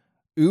follow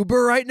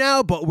Uber right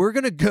now, but we're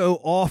going to go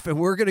off and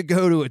we're going to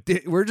go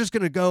to we're just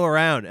going to go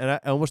around. And I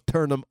almost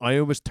turned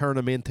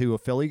him into a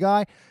Philly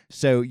guy.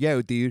 So,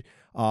 yo, dude,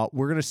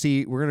 we're going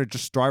to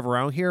just drive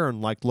around here and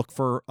like look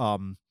for,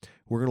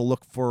 we're going to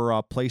look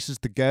for places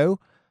to go.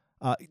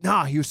 He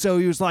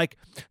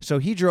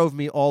drove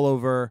me all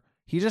over.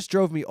 He just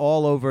drove me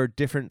all over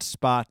different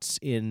spots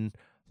in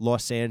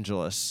Los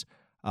Angeles.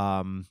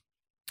 You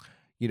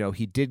know,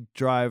 he did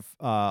drive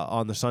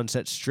on the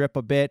Sunset Strip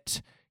a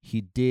bit.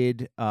 He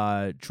did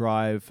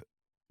drive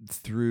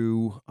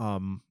through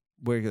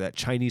that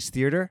Chinese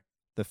theater,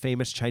 the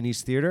famous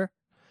Chinese theater,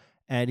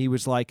 and he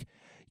was like,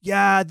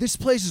 "Yeah, this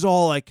place is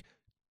all like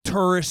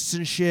tourists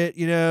and shit,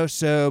 you know.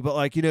 So, but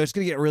like, you know, it's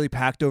gonna get really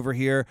packed over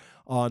here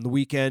on the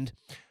weekend."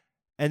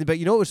 But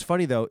you know what was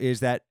funny though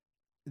is that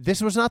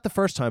this was not the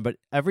first time, but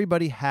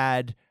everybody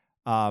had,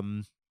 you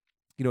know,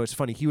 it's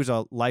funny. He was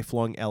a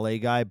lifelong LA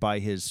guy by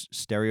his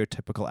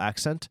stereotypical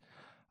accent,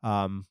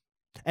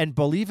 and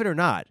believe it or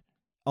not.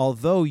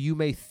 Although you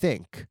may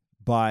think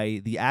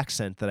by the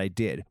accent that I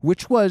did,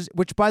 which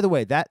by the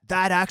way, that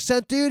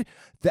accent, dude,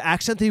 the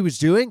accent that he was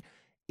doing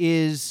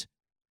is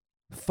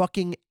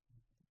fucking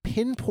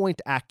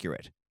pinpoint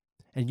accurate.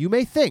 And you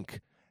may think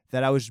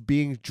that I was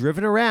being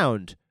driven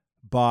around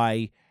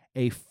by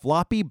a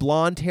floppy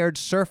blonde-haired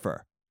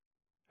surfer.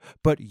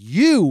 But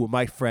you,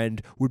 my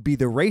friend, would be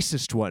the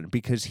racist one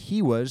because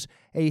he was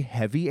a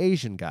heavy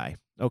Asian guy,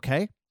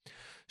 okay?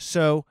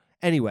 So,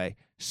 anyway...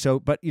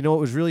 but you know what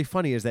was really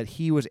funny is that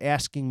he was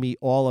asking me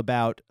all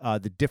about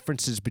the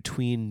differences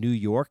between New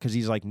York because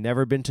he's like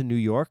never been to New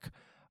York.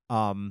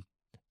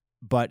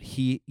 But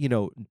he, you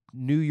know,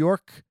 New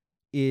York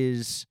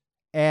is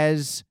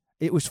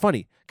it was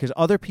funny because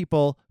other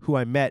people who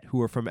I met who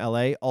were from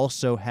LA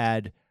also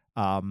had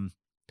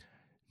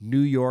New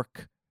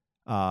York,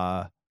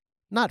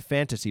 not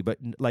fantasy, but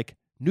like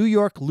New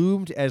York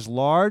loomed as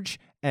large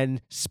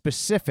and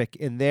specific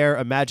in their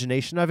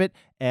imagination of it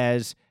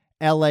as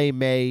LA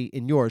may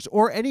in yours,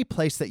 or any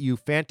place that you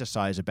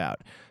fantasize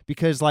about.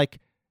 Because like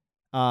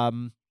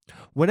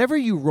whenever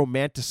you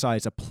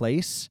romanticize a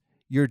place,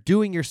 you're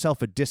doing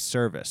yourself a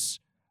disservice.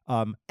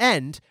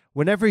 And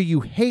whenever you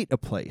hate a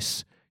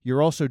place,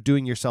 you're also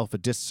doing yourself a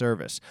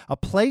disservice. A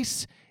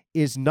place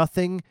is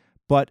nothing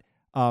but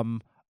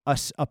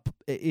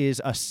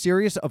is a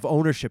series of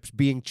ownerships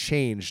being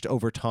changed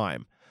over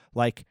time.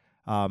 Like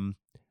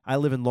I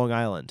live in Long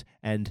Island,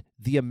 and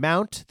the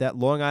amount that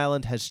Long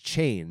Island has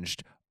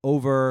changed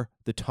over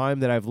the time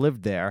that I've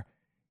lived there,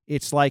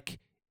 it's like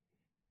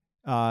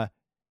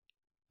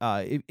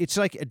it's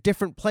like a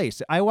different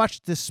place. I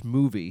watched this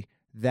movie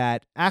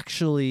that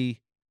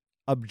actually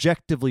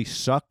objectively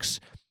sucks.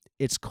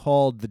 It's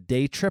called the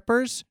Day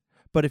Trippers.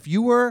 But if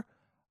you were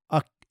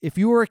a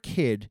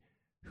kid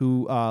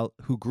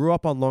who grew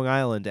up on Long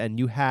Island and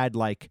you had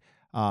like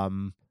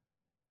the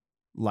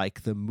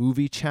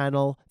movie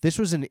channel, this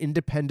was an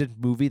independent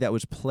movie that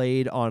was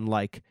played on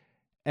like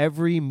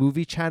every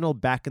movie channel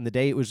back in the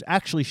day. It was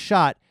actually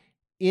shot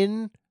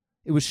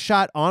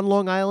on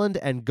Long Island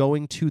and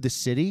going to the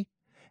city,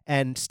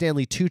 and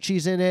Stanley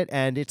Tucci's in it,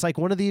 and it's like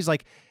one of these,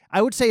 like,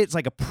 I would say it's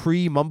like a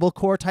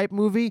pre-mumblecore type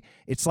movie.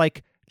 It's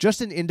like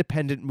just an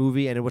independent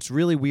movie, and what's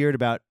really weird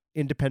about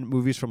independent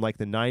movies from like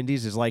the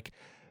 90s is like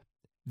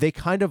they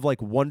kind of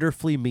like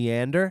wonderfully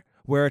meander,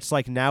 where it's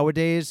like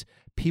nowadays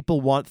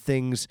people want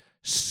things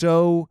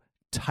so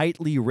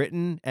tightly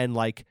written and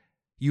like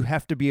you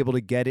have to be able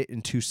to get it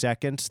in 2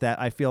 seconds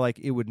that I feel like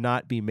it would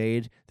not be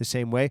made the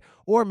same way.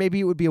 Or maybe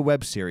it would be a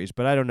web series,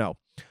 but I don't know.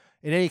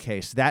 In any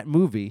case, that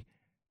movie,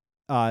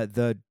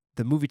 the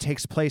movie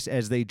takes place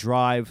as they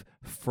drive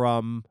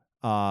from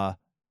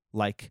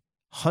like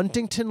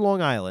Huntington,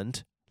 Long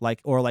Island,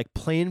 or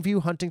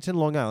Plainview, Huntington,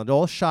 Long Island,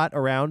 all shot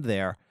around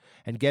there,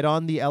 and get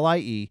on the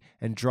LIE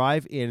and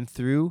drive in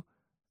through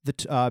the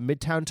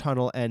Midtown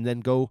Tunnel and then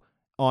go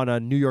on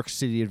a New York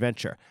City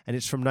adventure. And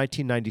it's from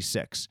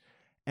 1996.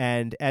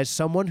 And as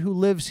someone who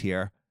lives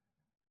here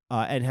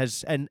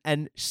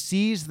and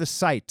sees the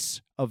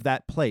sights of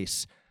that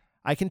place,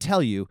 I can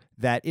tell you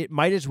that it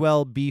might as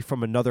well be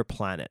from another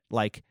planet.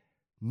 Like,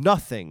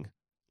 nothing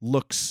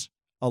looks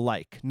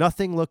alike.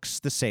 Nothing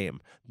looks the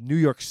same. New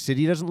York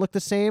City doesn't look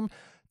the same.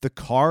 The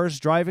cars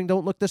driving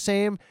don't look the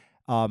same.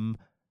 I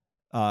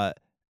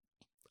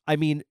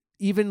mean,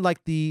 even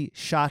like the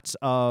shots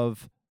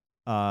of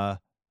the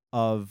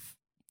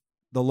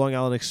Long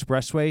Island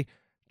Expressway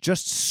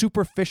just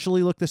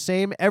superficially look the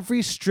same.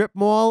 Every strip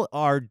mall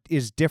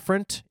is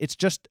different. It's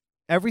just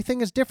everything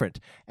is different.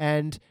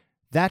 And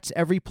that's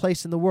every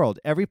place in the world.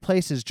 Every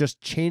place is just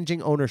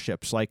changing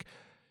ownerships, like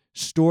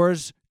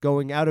stores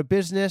going out of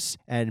business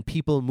and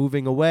people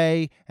moving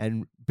away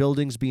and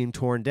buildings being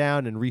torn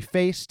down and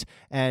refaced,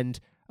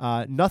 and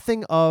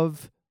nothing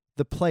of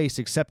the place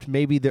except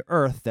maybe the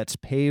earth that's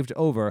paved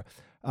over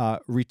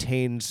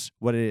retains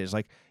what it is.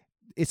 Like,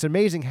 it's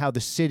amazing how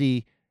the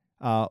city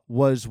New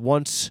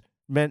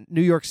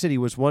York City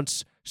was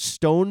once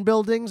stone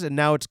buildings and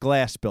now it's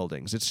glass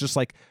buildings. It's just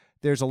like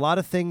there's a lot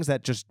of things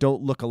that just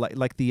don't look alike.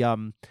 Like the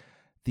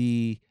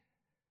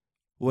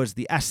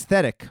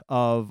aesthetic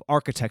of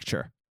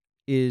architecture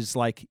is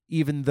like,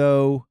 even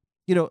though,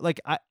 you know, like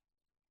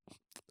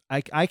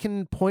I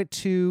can point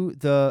to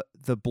the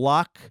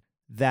block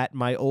that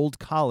my old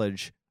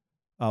college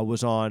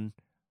was on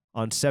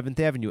 7th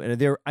Avenue,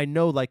 and I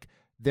know like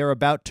they're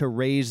about to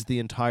raise the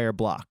entire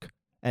block,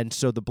 and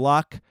so the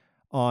block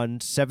on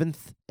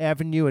 7th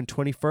Avenue and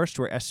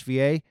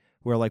 21st,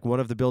 where like one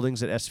of the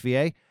buildings at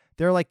SVA,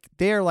 they're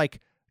like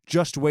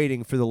just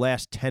waiting for the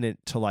last tenant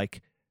to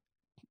like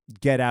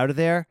get out of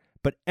there.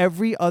 But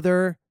every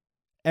other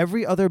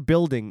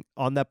building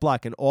on that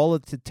block and all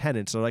of the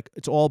tenants are like,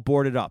 it's all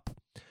boarded up.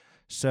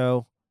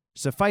 So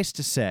suffice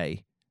to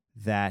say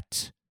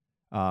that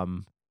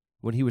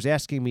when he was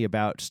asking me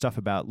about stuff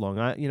about Long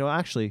Island, you know,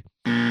 actually,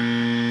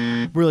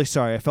 really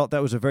sorry. I felt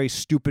that was a very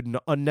stupid and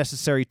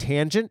unnecessary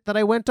tangent that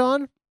I went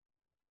on.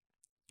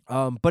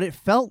 But it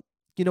felt,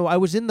 you know, I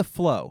was in the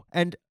flow.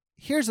 And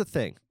here's the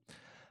thing.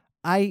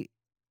 I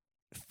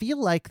feel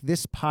like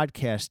this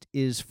podcast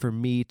is for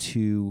me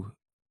to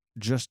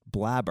just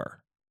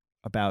blabber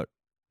about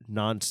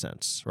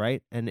nonsense,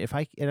 right? And if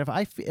I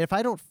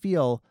don't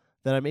feel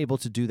that I'm able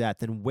to do that,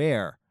 then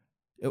where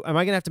am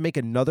I going to have to make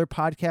another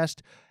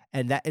podcast?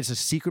 And that is a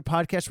secret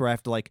podcast where I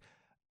have to like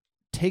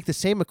take the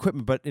same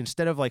equipment, but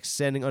instead of like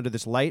standing under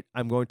this light,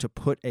 I'm going to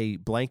put a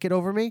blanket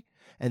over me,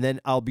 and then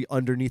I'll be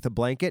underneath a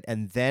blanket,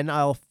 and then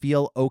I'll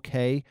feel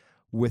okay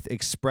with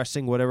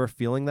expressing whatever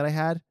feeling that I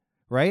had,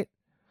 right?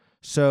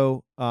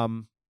 So,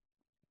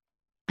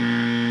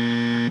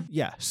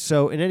 yeah.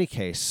 So in any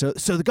case, so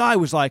the guy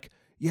was like,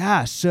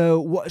 yeah.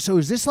 So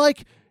is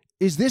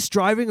this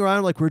driving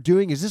around like we're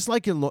doing? Is this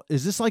like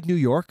New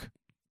York?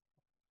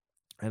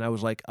 And I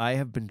was like, I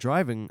have been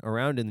driving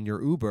around in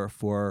your Uber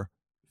for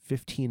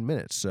 15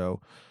 minutes,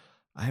 so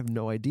I have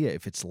no idea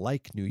if it's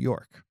like New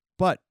York.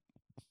 But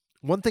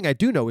one thing I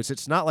do know is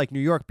it's not like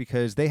New York,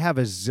 because they have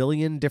a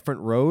zillion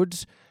different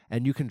roads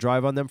and you can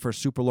drive on them for a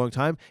super long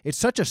time. It's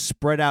such a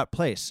spread out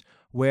place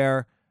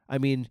where, I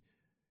mean,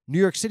 New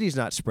York City's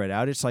not spread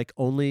out. It's like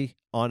only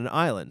on an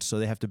island. So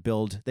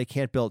they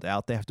can't build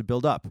out, they have to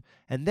build up.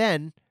 And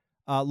then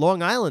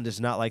Long Island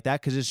is not like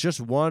that, because it's just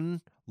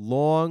one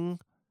long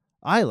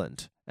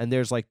island. And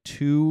there's like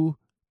 2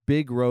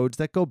 big roads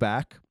that go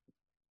back.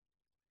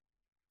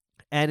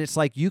 And it's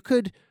like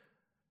it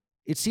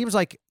seems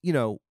like, you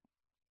know,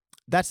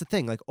 that's the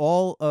thing. Like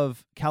all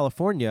of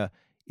California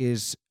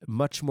is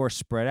much more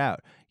spread out.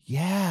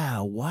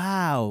 Yeah,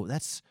 wow.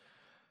 That's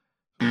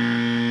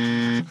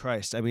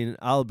Christ. I mean,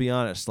 I'll be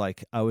honest,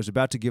 like I was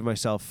about to give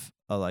myself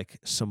like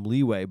some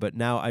leeway, but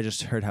now I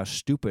just heard how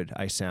stupid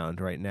I sound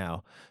right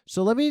now.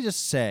 So let me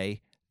just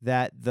say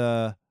that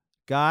the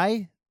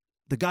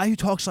guy who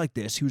talks like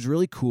this, he was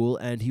really cool,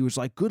 and he was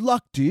like, good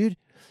luck, dude.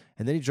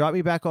 And then he dropped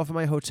me back off at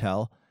my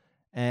hotel,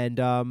 and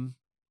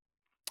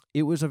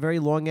it was a very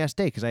long-ass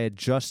day because I had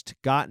just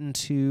gotten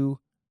to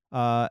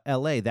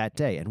L.A. that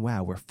day. And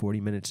wow, we're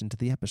 40 minutes into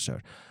the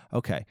episode.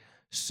 Okay,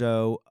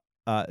 so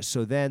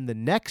then the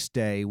next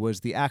day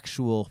was the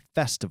actual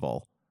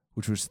festival,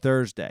 which was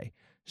Thursday.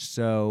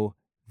 So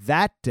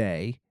that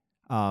day,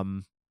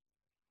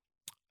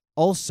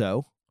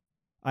 also,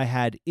 I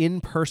had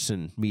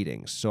in-person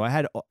meetings. So I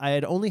had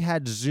only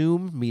had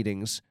Zoom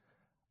meetings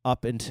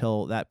up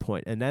until that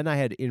point, and then I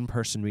had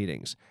in-person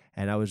meetings,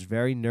 and I was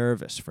very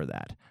nervous for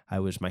that.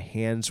 My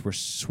hands were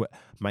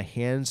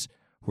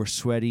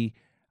sweaty,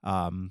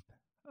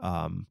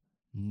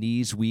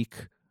 knees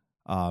weak,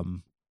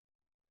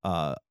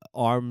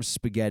 arms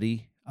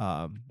spaghetti.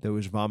 There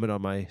was vomit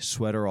on my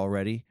sweater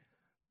already,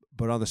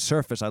 but on the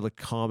surface I looked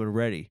calm and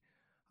ready.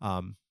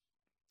 And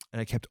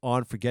I kept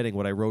on forgetting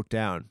what I wrote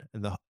down.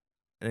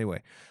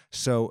 Anyway,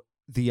 so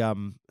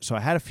I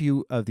had a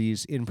few of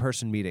these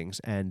in-person meetings,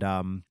 and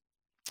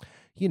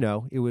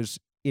it was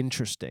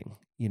interesting.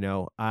 If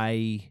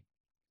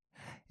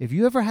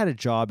you ever had a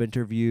job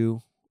interview,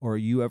 or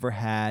you ever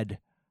had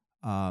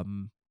a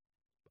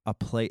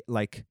place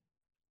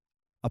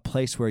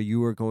where you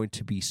were going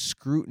to be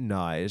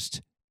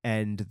scrutinized,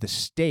 and the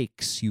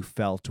stakes you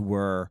felt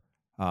were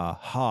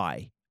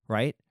high,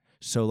 right?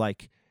 So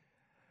like,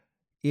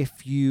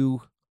 if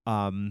you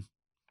ever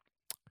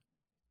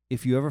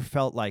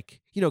felt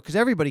like, because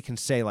everybody can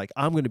say like,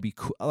 I'm going to be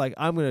cool, like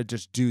I'm going to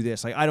just do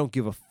this, like I don't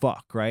give a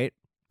fuck, right?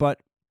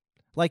 But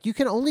like, you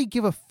can only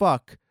give a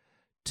fuck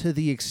to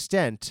the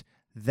extent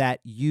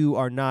that you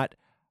are not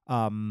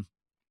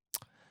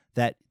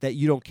that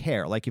you don't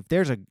care. Like if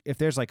there's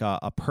like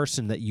a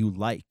person that you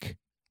like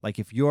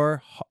if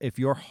your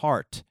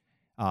heart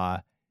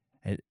and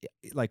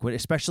like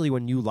especially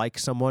when you like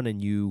someone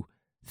and you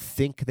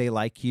think they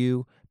like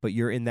you, but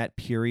you're in that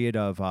period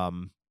of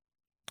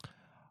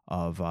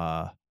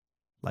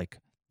like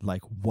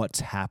what's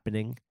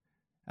happening,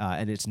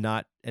 and it's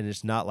not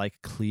like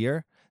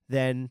clear,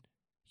 then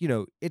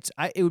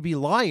it would be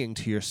lying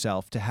to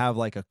yourself to have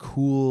like a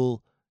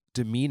cool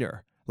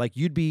demeanor. Like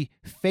you'd be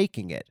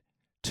faking it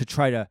to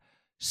try to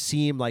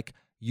seem like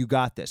you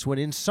got this, when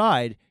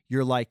inside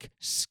you're like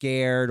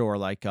scared, or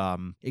like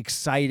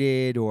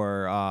excited,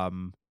 or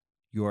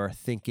you're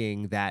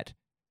thinking that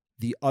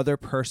the other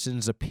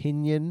person's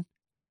opinion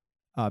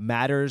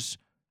matters,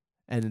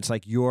 and it's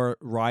like you're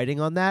riding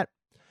on that.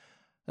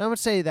 And I would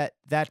say that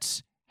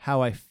that's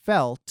how I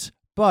felt,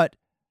 but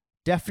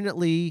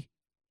definitely,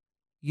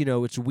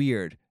 it's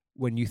weird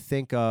when you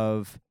think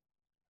of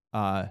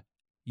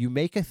you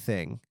make a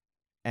thing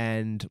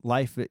and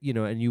life,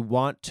 and you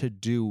want to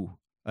do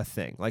a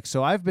thing. Like,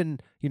 so I've been,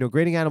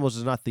 grading animals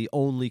is not the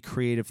only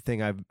creative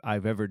thing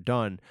I've ever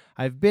done.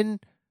 I've been,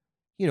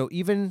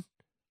 even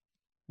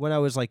when I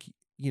was like,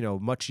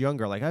 much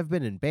younger, like I've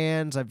been in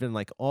bands, I've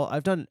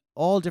done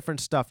all different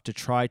stuff to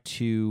try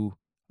to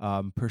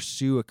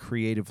pursue a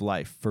creative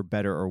life, for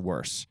better or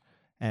worse.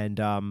 And,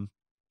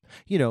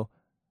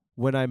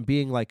 when I'm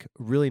being like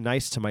really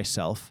nice to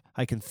myself,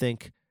 I can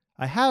think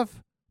I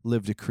have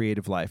lived a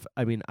creative life.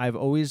 I mean, I've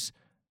always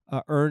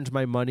earned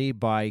my money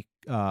by,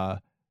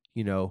 like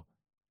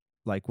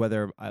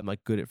whether I'm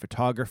like good at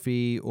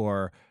photography,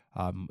 or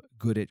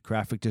good at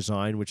graphic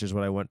design, which is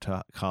what I went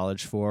to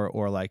college for,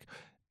 or like,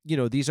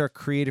 these are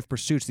creative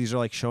pursuits. These are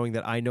like showing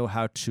that I know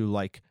how to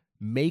like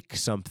make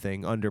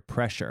something under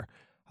pressure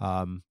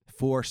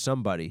for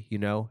somebody,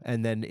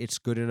 and then it's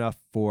good enough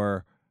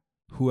for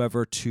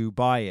whoever to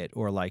buy it,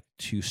 or like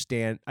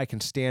I can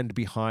stand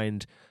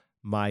behind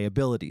my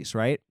abilities,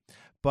 right?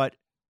 But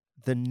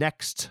the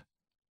next,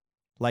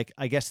 like,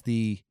 I guess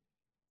the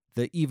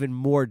even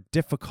more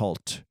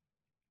difficult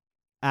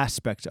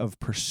aspect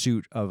of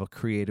pursuit of a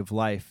creative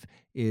life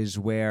is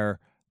where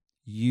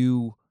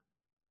you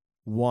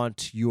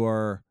want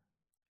your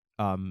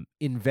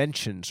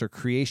inventions or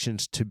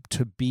creations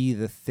to be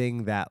the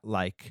thing that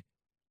like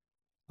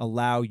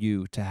allow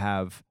you to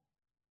have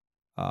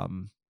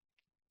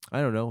I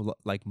don't know,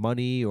 like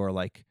money, or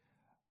like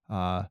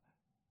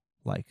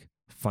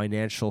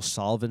financial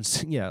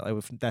solvency. Yeah,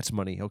 that's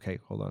money. Okay,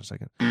 hold on a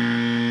second.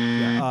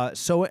 Yeah.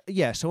 So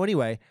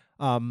anyway,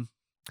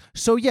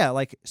 so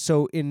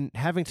in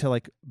having to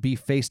like be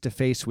face to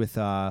face with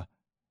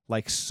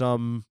like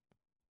some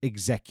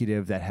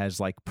executive that has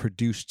like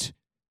produced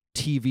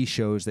TV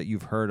shows that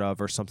you've heard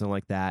of, or something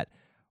like that,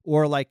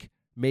 or like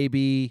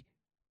maybe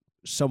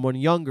someone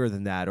younger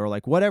than that, or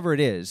like whatever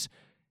it is,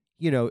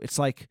 it's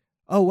like,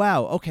 oh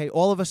wow, okay,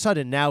 all of a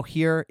sudden now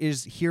here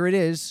it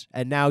is,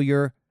 and now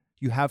you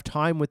have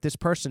time with this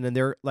person, and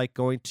they're like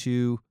going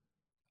to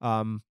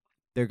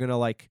they're gonna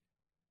like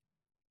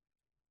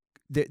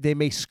they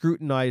may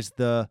scrutinize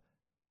the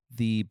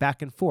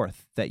back and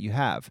forth that you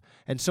have.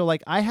 And so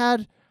like I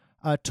had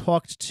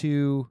talked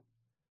to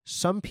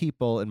some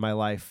people in my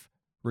life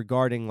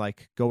regarding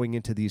like going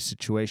into these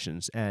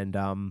situations, and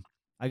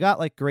I got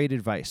like great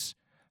advice.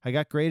 I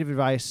got great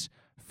advice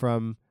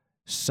from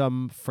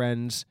some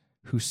friends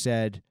who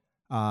said,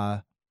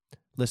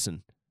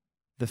 listen,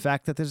 the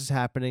fact that this is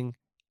happening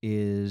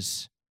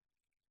is,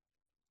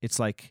 it's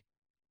like,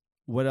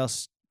 what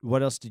else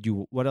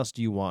do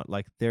you want?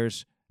 Like,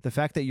 there's the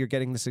fact that you're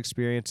getting this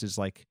experience is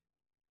like,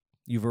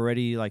 you've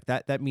already, like,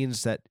 that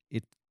means that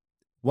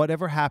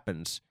whatever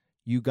happens,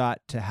 you got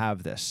to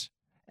have this.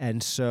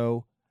 And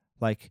so,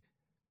 like,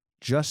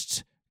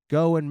 just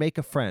go and make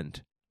a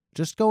friend.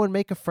 Just go and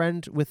make a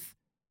friend with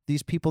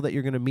these people that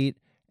you're going to meet,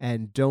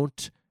 and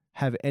don't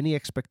have any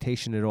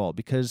expectation at all,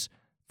 because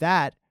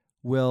that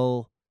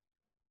will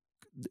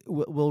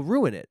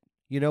ruin it.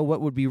 You know,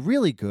 what would be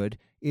really good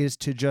is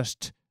to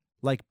just,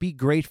 like, be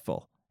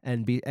grateful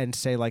and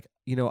say, like,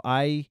 you know,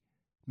 I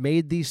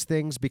made these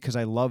things because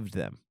I loved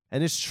them.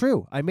 And it's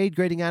true. I made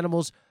Grading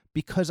Animals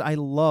because I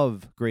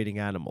love grading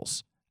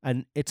animals.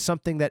 And it's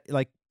something that,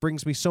 like,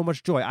 brings me so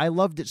much joy. I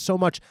loved it so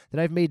much that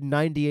I've made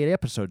 98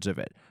 episodes of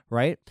it,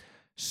 right?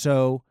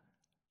 So,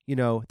 you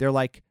know, they're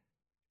like,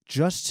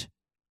 just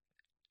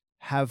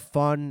have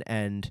fun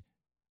and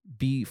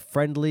be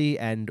friendly,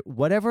 and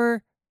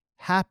whatever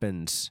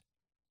happens,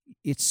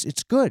 it's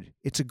good.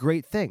 It's a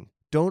great thing.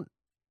 Don't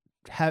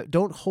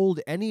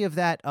hold any of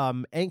that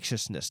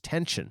anxiousness,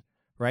 tension,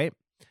 right?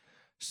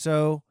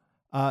 So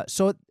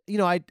you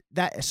know,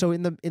 so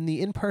in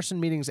the in-person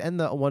meetings and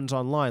the ones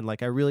online,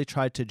 like, I really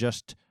tried to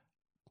just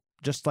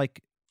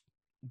like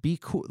be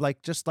cool,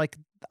 like, just like,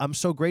 I'm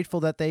so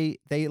grateful that they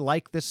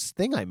like this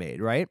thing I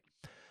made, right?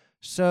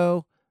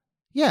 So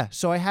yeah,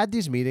 so I had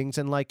these meetings,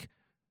 and, like,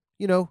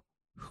 you know,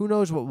 who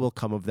knows what will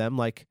come of them.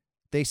 Like,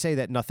 they say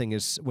that nothing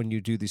is, when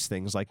you do these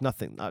things, like,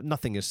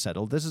 nothing is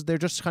settled. They're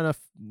just kind of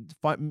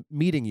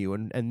meeting you,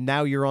 and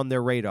now you're on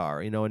their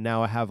radar, you know, and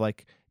now I have,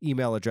 like,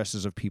 email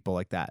addresses of people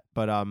like that.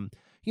 But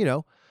you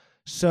know,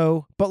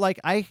 so, but, like,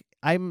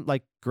 I'm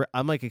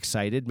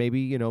excited. Maybe,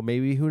 you know,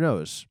 maybe, who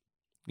knows,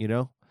 you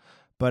know.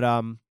 But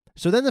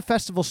so then the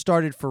festival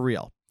started for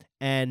real,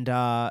 and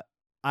I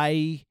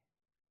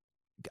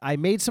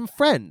made some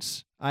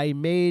friends. I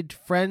made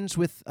friends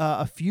with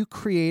a few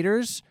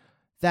creators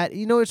that,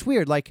 you know, it's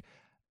weird. Like,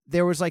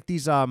 there was, like,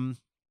 these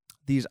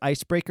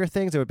icebreaker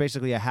things. They were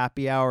basically a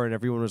happy hour, and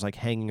everyone was, like,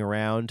 hanging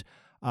around.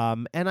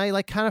 And I,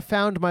 like, kind of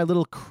found my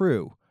little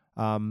crew.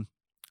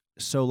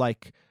 So,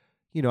 like,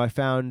 you know, I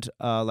found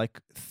like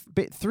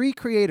 3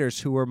 creators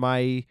who were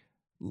my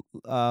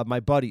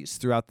buddies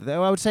throughout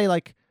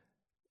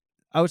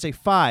I would say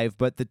 5,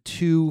 but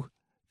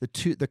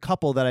the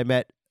couple that I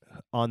met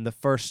on the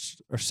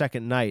first or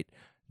second night,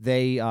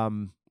 they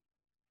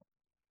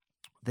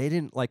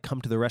didn't, like,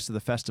 come to the rest of the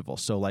festival.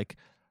 So, like,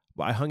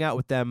 I hung out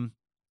with them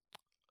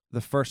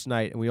the first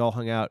night, and we all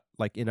hung out,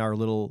 like, in our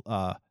little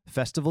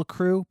festival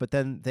crew, but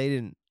then they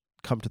didn't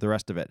come to the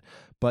rest of it.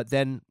 But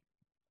then,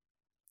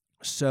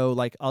 so,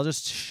 like, I'll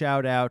just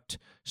shout out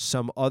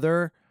some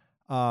other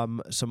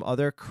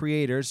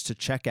creators to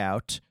check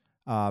out.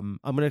 I'm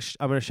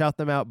gonna shout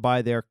them out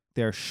by their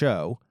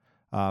show.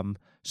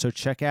 So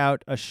check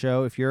out a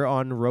show if you're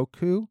on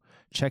Roku.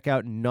 Check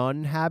out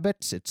Nun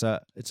Habits. It's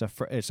a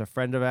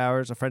friend of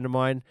ours, a friend of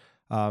mine,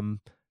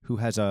 who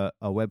has a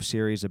web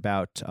series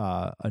about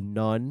a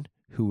nun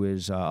who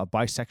is a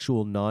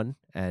bisexual nun,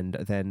 and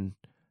then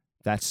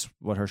that's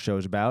what her show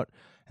is about.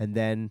 And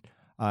then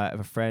I have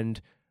a friend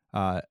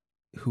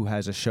who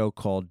has a show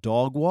called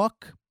Dog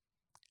Walk,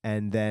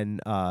 and then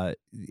I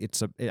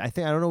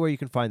don't know where you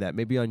can find that.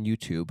 Maybe on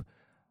YouTube.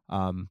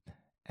 And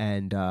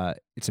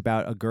it's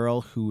about a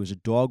girl who is a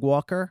dog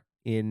walker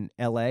in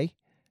LA,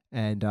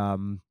 and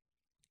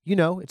you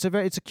know, it's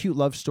a cute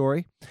love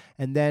story,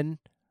 and then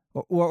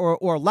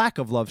or lack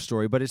of love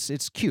story, but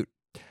it's cute.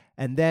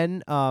 And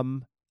then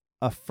then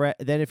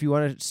if you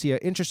want to see an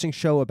interesting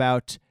show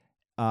about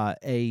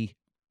a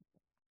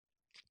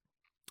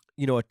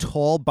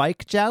tall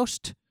bike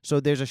joust, so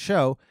there's a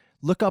show.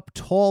 Look up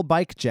Tall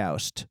Bike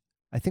Joust.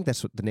 I think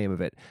that's what the name of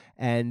it,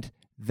 and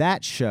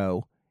that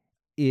show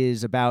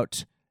is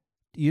about,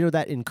 you know,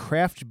 that in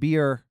craft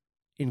beer,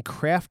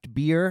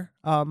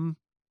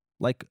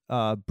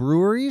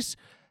 breweries,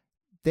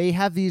 they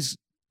have these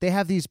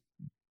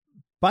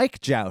bike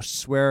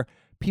jousts where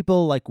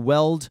people, like,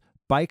 weld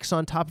bikes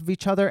on top of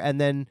each other and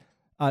then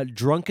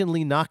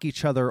drunkenly knock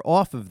each other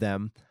off of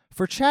them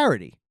for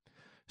charity.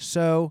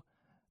 So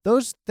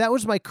that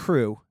was my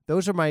crew.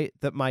 Those are my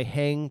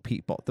hang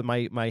people,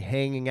 my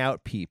hanging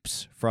out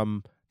peeps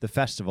from the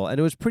festival, and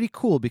it was pretty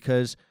cool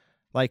because,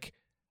 like,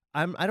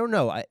 I don't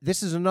know.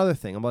 This is another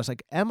thing. I'm almost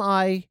like, am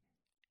I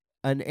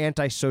an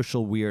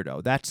antisocial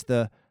weirdo? That's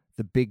the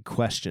big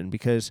question,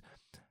 because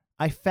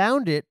I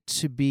found it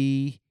to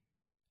be.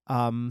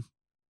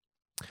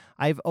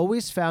 I've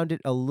always found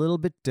it a little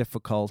bit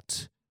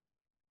difficult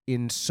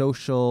in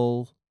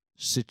social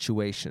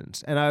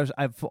situations, and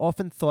I've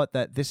often thought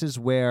that this is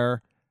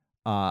where,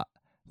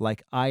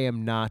 like, I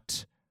am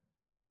not,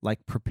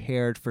 like,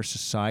 prepared for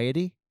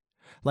society.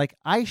 Like,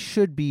 I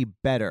should be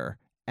better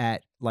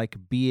at,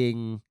 like,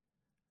 being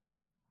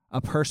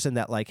a person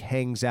that, like,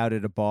 hangs out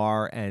at a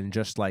bar and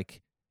just,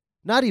 like,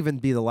 not even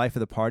be the life of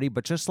the party,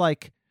 but just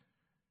like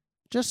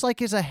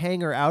is a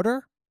hanger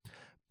outer.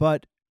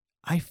 But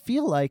I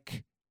feel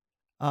like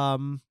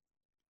um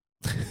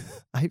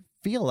I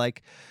feel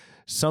like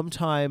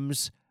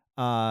sometimes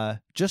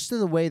just in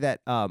the way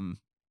that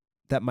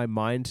that my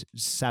mind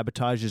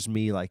sabotages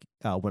me, like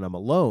when I'm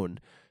alone.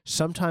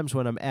 Sometimes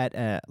when I'm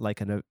at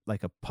like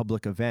a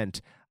public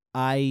event,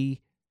 I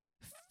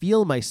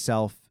feel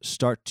myself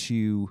start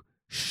to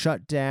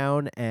shut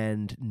down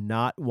and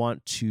not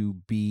want to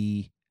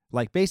be,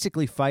 like,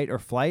 basically fight or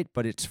flight,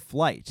 but it's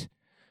flight.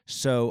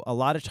 So a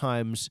lot of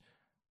times,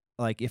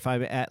 like if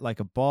I'm at like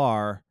a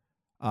bar,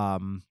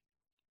 um,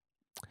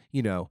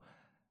 I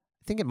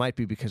think it might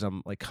be because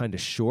I'm like kind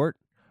of short,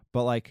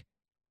 but like,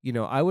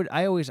 I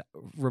always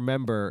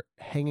remember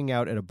hanging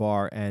out at a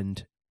bar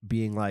and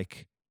being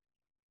like,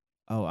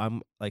 oh,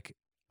 I'm,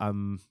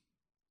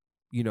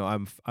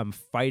 I'm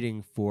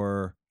fighting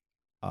for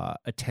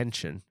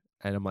attention,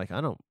 and I'm like,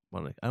 I don't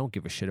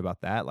give a shit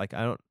about that. Like,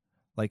 I don't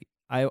like,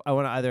 I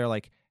want to either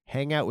like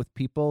hang out with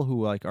people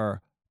who like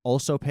are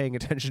also paying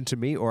attention to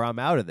me, or I'm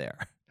out of there.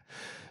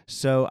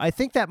 So I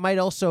think that might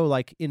also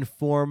like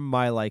inform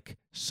my like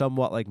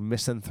somewhat like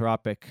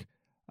misanthropic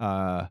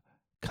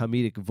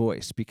comedic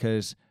voice,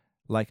 because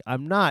like I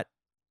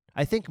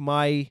think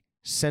my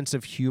sense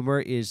of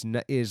humor is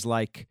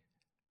like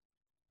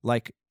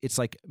it's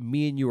like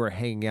me and you are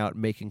hanging out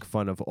making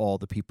fun of all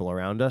the people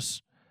around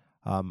us.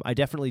 I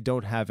definitely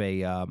don't have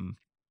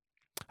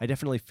I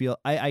definitely feel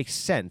I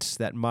sense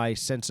that my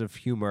sense of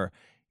humor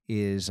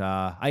is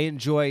I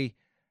enjoy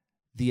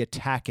the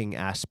attacking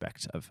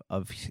aspect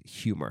of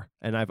humor,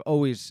 and I've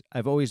always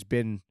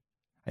been,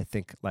 I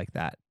think, like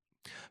that.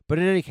 But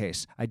in any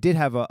case, I did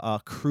have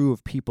a crew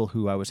of people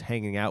who I was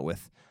hanging out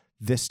with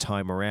this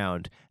time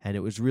around, and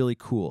it was really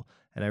cool.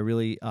 And I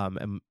really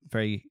am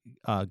very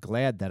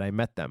glad that I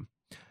met them,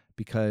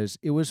 because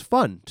it was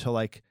fun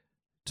to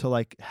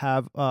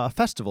have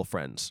festival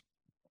friends.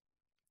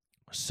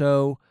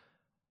 So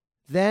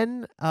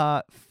then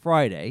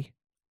Friday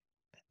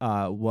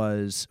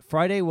was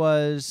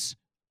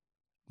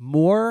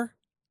more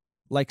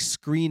like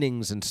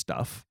screenings and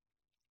stuff.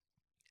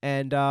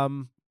 And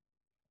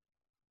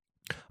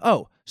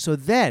so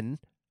then,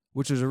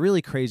 which was a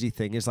really crazy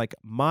thing, is like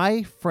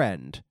my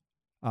friend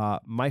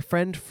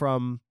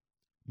from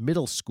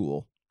middle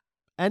school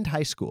and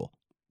high school,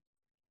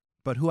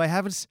 but who I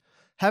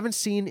haven't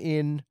seen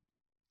in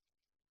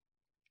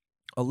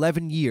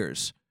 11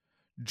 years,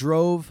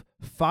 drove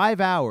 5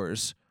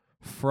 hours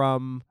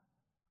from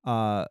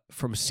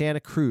Santa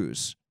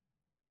Cruz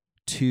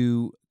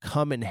to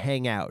come and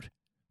hang out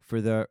for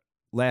the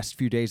last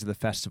few days of the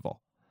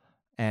festival.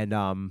 And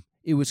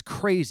it was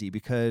crazy,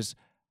 because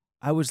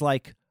I was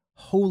like,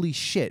 holy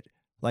shit.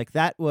 Like,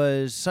 that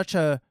was such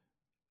a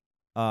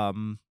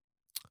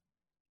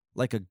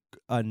like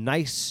a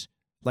nice,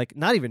 like,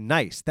 not even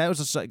nice. That was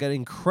just like an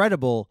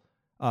incredible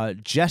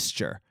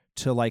gesture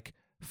to like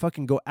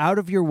fucking go out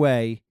of your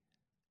way,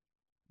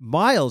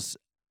 miles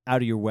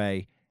out of your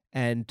way,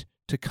 and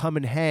to come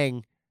and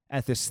hang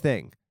at this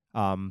thing.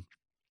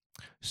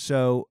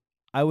 So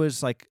I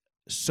was like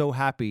so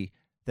happy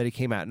that he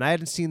came out, and I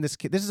hadn't seen this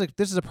kid. This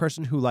is a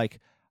person who like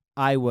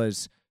I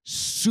was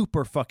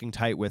super fucking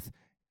tight with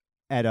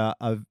at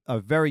a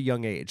very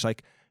young age.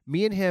 Like,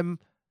 me and him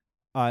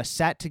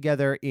sat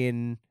together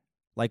in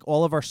like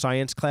all of our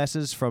science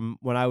classes from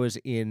when I was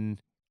in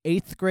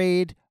 8th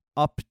grade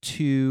up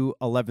to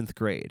 11th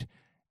grade,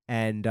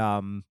 and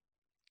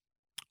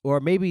or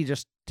maybe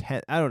just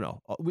 10. I don't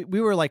know.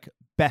 We were like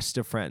best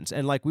of friends,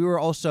 and like we were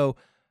also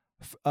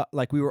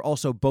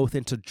both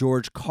into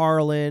George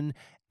Carlin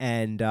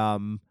and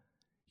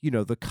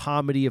the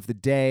comedy of the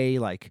day.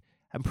 Like,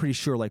 I'm pretty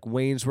sure like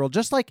Wayne's World,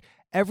 just like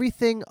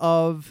everything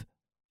of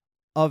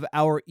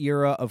our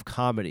era of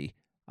comedy.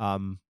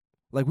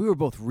 Like, we were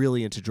both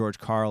really into George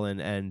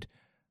Carlin, and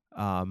he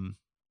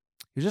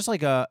was just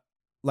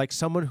like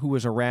someone who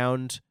was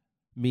around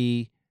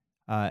me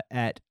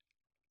at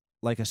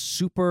like a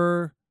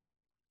super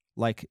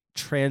like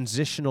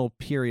transitional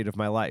period of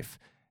my life.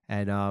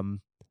 And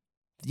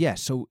yeah,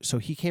 so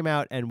he came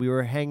out and we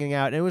were hanging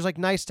out, and it was like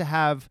nice to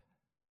have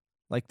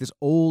like this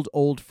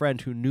old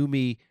friend who knew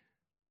me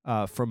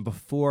from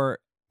before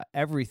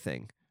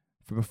everything,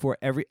 from before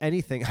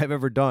anything I've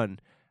ever done,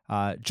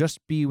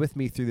 just be with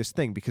me through this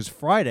thing, because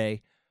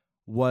Friday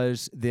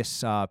was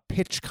this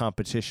pitch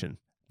competition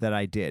that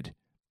I did.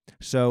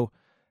 So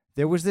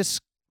there was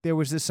this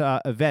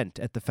event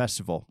at the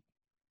festival.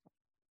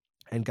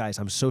 And guys,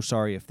 I'm so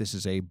sorry if this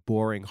is a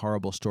boring,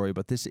 horrible story,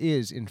 but this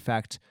is, in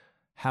fact,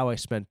 how I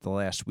spent the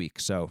last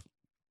week. So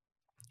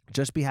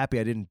just be happy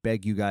I didn't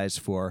beg you guys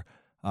for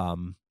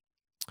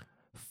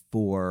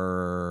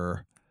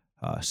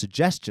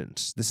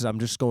suggestions. I'm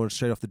just going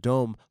straight off the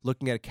dome,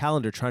 looking at a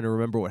calendar, trying to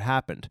remember what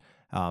happened.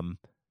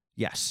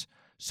 Yes.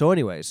 So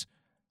anyways,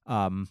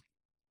 on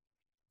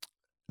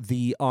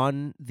the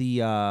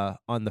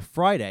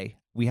Friday,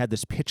 we had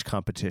this pitch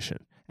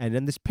competition. And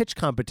in this pitch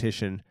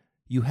competition,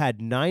 you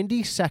had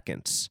 90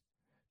 seconds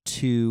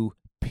to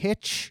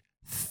pitch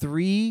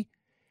 3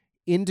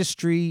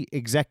 industry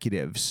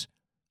executives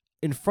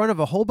in front of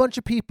a whole bunch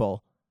of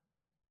people,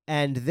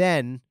 and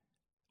then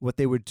what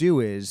they would do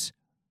is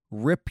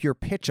rip your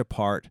pitch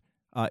apart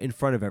in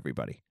front of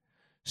everybody.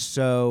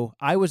 So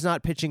I was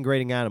not pitching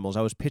grading animals.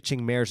 I was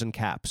pitching mares and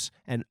caps.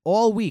 And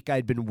all week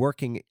I'd been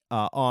working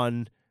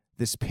on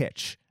this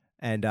pitch.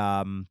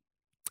 And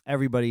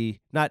everybody,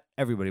 not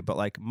everybody, but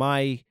like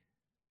my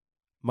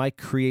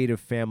creative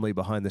family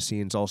behind the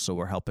scenes also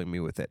were helping me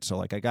with it. So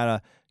like I got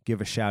to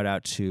give a shout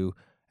out to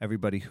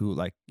everybody who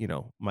like, you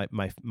know,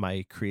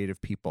 my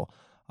creative people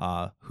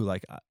who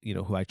like, you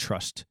know, who I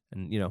trust.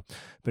 And, you know,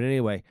 but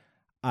anyway,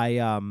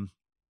 I'd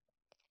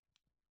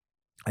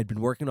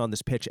been working on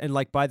this pitch, and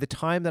like by the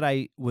time that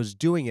I was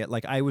doing it,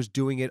 like I was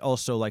doing it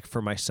also like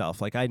for myself.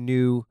 Like I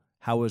knew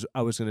how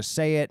I was going to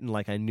say it, and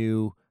like I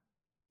knew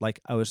like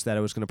I was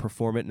going to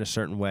perform it in a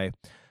certain way.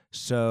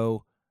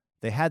 So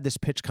they had this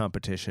pitch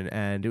competition,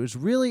 and it was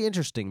really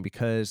interesting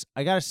because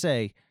I got to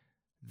say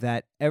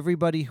that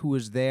everybody who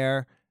was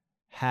there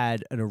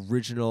had an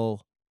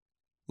original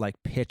like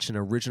pitch, an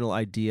original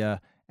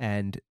idea,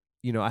 and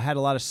you know, I had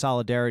a lot of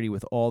solidarity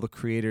with all the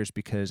creators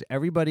because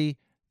everybody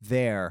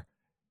there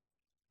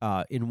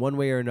in one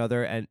way or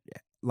another, and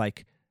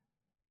like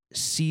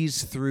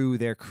sees through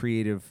their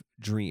creative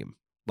dream.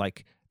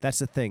 Like that's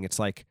the thing. It's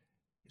like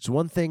it's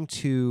one thing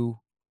to,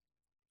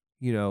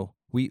 you know,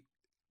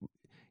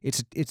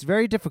 it's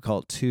very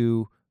difficult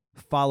to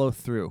follow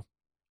through.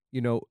 You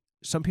know,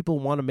 some people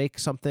want to make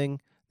something,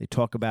 they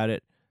talk about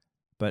it,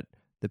 but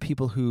the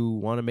people who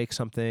want to make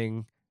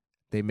something,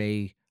 they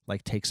may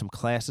like take some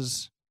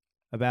classes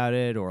about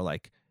it or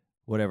like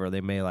whatever.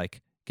 They may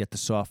like get the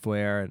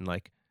software and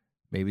like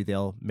maybe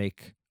they'll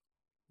make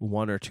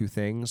one or two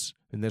things.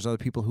 And there's other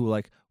people who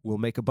like will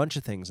make a bunch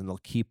of things and they'll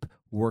keep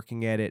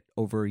working at it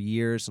over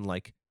years and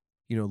like,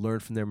 you know, learn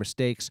from their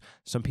mistakes.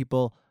 Some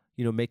people,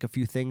 you know, make a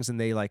few things and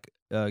they like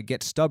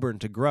get stubborn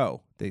to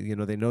grow. They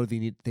know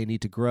they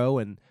need to grow,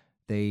 and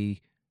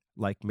they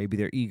like maybe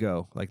their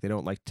ego, like they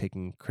don't like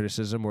taking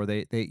criticism, or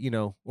they you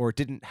know, or it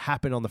didn't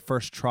happen on the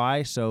first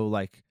try, so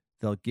like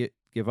they'll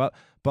give up.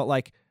 But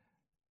like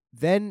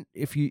then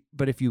if you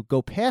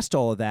go past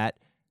all of that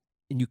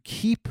and you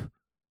keep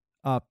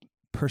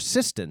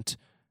persistent,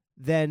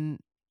 then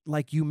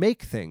like you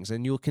make things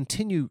and you'll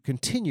continue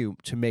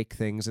to make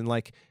things, and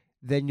like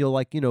then you'll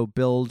like, you know,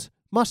 build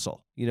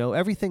muscle. You know,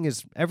 everything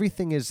is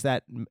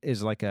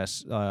like a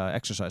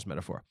exercise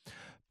metaphor.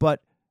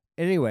 But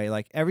anyway,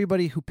 like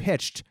everybody who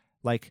pitched,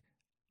 like,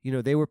 you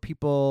know, they were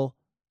people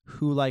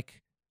who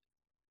like,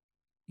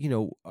 you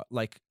know,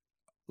 like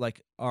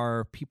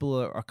are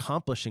people are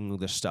accomplishing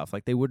this stuff.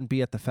 Like they wouldn't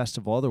be at the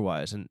festival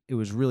otherwise, and it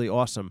was really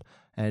awesome.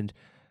 And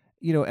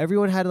you know,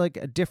 everyone had like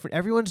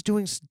everyone's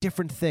doing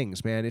different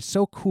things, man. It's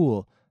so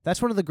cool.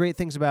 That's one of the great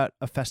things about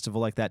a festival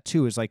like that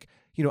too, is like,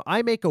 you know,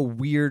 I make a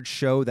weird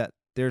show that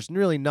there's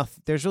really not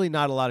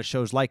a lot of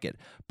shows like it,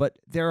 but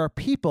there are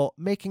people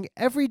making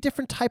every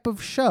different type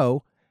of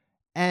show,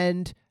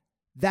 and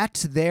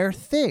that's their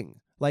thing.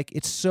 Like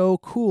it's so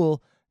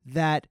cool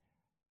that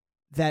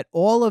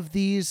all of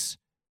these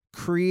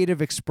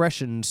creative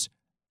expressions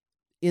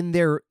in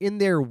their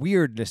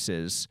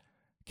weirdnesses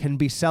can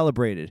be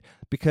celebrated,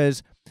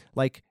 because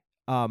like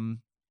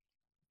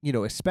you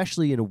know,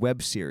 especially in a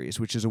web series,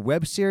 which is a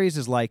web series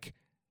is like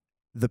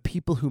the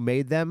people who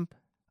made them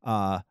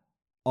are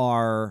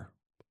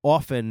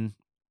often,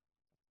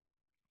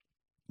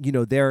 you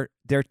know, they're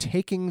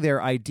taking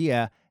their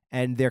idea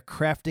and they're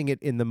crafting it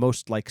in the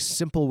most like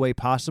simple way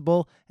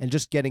possible and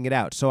just getting it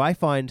out. So I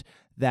find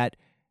that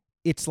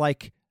it's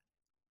like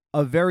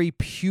a very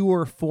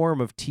pure form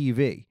of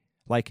TV.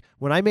 Like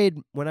when I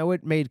made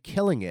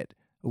Killing It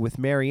with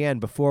Marianne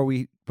before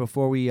we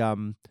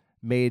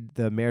made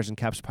the Mares and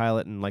Caps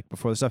pilot, and like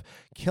before the stuff,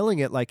 Killing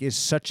It like is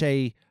such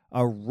a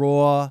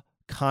raw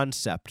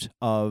concept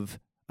of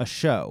a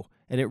show,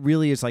 and it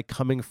really is like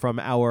coming from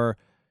our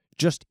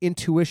just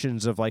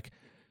intuitions of like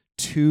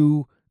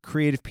two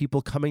creative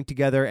people coming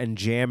together and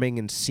jamming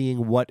and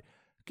seeing what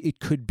it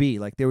could be.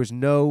 Like there was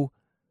no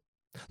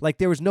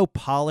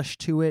polish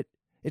to it.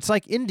 It's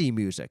like indie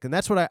music, and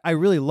that's what I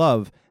really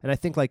love. And I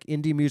think like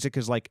indie music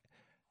is like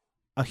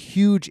a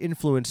huge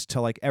influence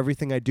to like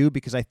everything I do,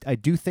 because I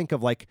do think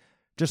of like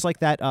just like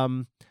that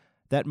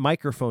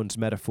microphones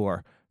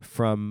metaphor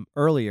from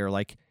earlier.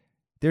 Like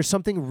there's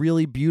something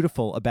really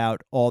beautiful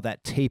about all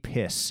that tape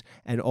hiss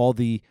and all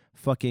the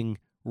fucking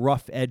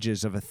rough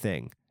edges of a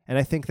thing. And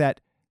I think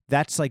that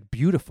that's like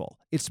beautiful.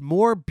 It's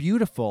more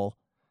beautiful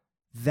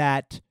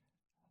that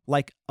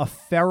like a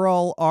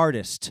feral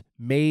artist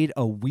made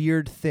a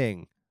weird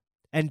thing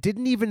and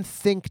didn't even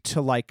think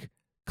to like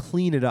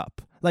clean it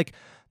up. Like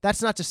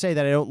that's not to say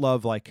that I don't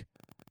love like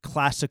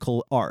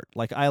classical art.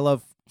 Like I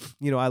love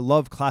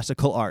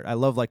classical art. I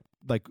love like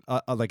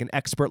an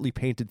expertly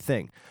painted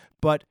thing.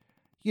 But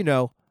you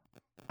know,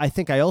 I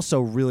think I also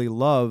really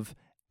love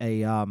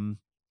a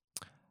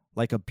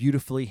like a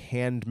beautifully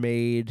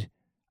handmade,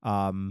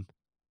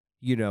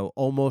 you know,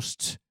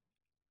 almost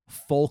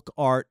folk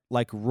art,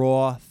 like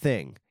raw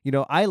thing. You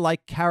know, I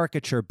like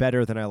caricature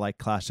better than I like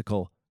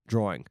classical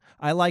drawing.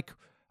 I like,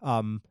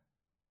 you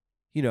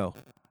know,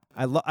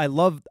 I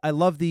love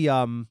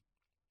the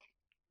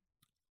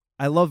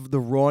I love the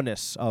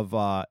rawness of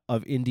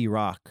indie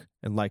rock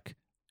and like,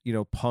 you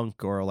know,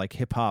 punk or like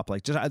hip hop,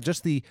 like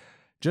just the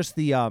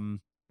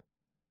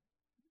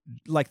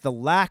like the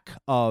lack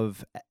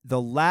of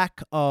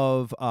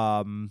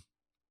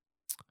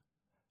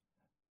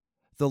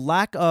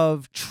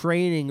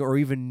training or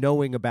even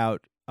knowing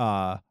about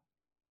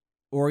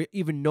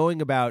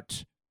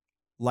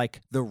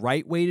like the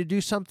right way to do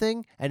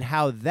something, and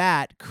how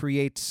that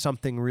creates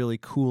something really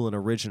cool and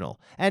original.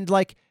 And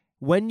like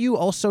when you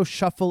also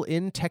shuffle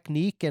in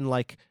technique and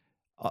like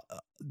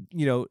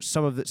you know,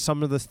 some of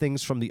the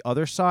things from the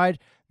other side,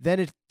 then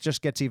it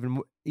just gets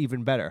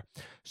even better.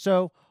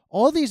 So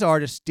all these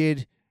artists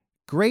did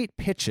great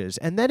pitches,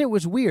 and then it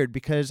was weird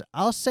because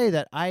I'll say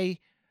that I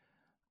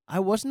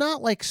was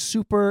not like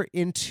super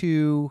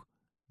into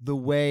the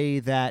way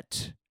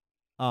that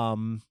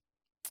the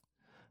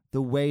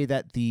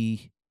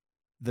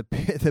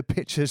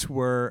pitches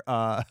were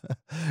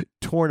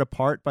torn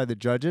apart by the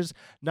judges.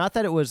 Not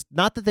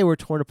that they were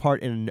torn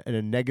apart in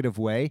a negative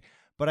way,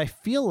 but I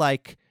feel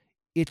like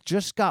it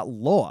just got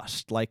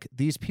lost. Like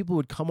these people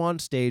would come on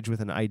stage with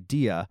an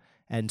idea,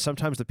 and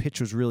sometimes the pitch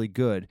was really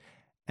good,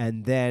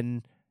 and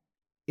then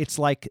it's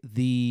like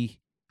the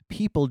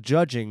people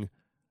judging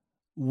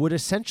would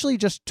essentially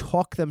just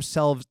talk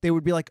themselves. They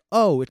would be like,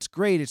 "Oh, it's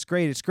great, it's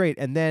great, it's great,"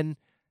 and then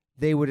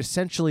they would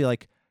essentially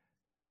like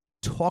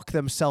talk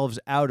themselves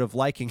out of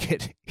liking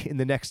it in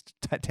the next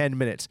 10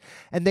 minutes.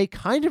 And they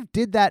kind of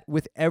did that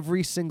with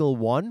every single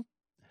one.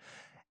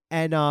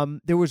 And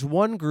there was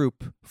one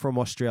group from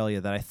Australia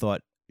that I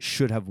thought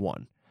should have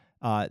won.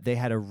 They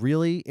had a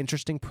really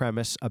interesting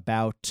premise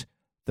about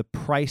the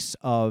price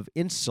of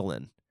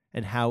insulin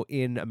and how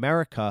in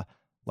America,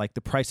 like the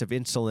price of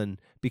insulin,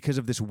 because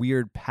of this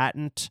weird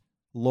patent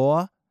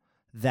law,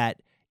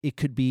 that it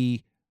could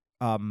be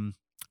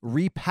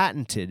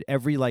repatented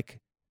every like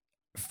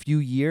few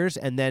years,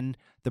 and then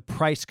the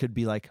price could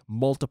be like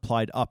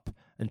multiplied up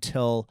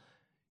until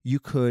you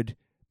could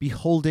be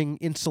holding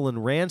insulin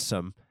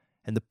ransom,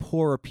 and the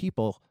poorer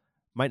people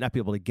might not be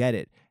able to get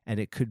it, and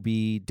it could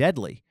be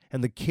deadly.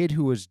 And the kid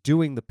who was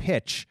doing the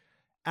pitch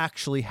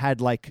actually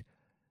had like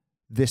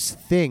this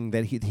thing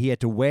that he had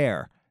to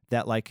wear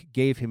that like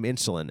gave him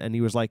insulin, and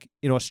he was like,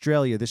 in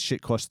Australia this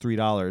shit costs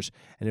 $3,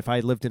 and if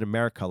I lived in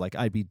America, like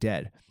I'd be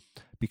dead,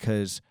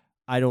 because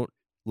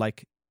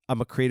I'm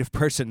a creative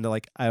person.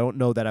 Like, I don't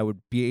know that I would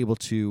be able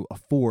to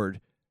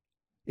afford.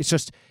 It's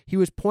just, he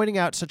was pointing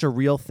out such a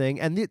real thing.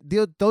 And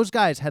those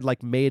guys had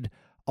like made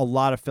a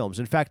lot of films.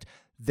 In fact,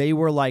 they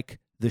were like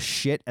the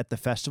shit at the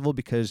festival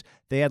because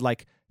they had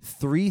like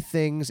 3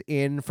 things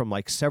in from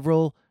like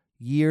several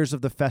years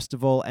of the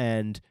festival,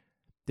 and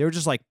they were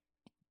just like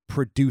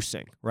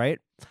producing, right?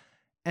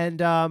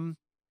 And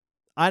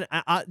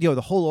I you know,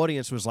 the whole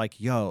audience was like,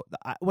 yo,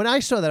 when I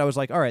saw that, I was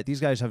like, all right,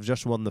 these guys have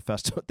just won the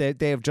festival.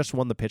 They have just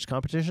won the pitch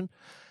competition.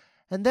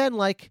 And then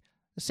like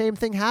the same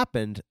thing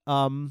happened.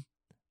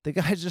 The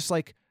guys just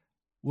like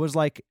was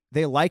like,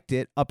 they liked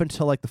it up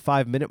until like the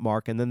 5-minute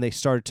mark, and then they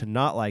started to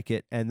not like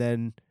it. And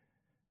then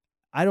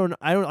I don't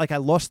like, I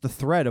lost the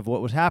thread of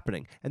what was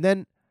happening. And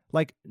then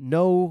like,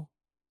 no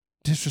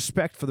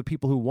disrespect for the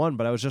people who won,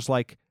 but I was just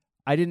like,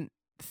 I didn't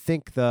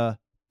think the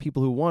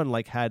people who won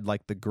like had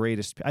like the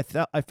greatest. I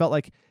felt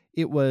like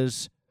it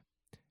was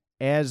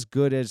as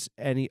good as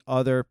any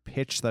other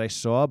pitch that I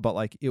saw, but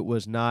like it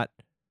was not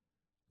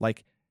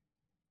like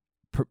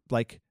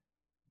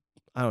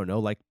I don't know,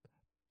 like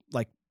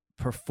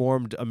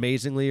performed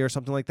amazingly or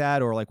something like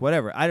that, or like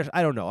whatever. I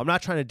don't know. I'm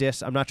not trying to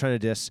diss,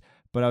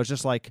 but I was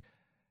just like,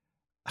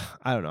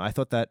 I don't know. I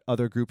thought that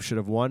other group should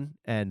have won,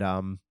 and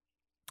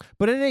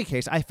but in any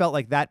case, I felt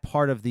like that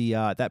part of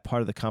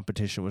the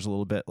competition was a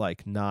little bit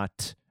like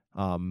not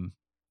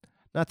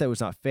that it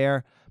was not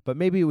fair, but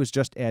maybe it was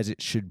just as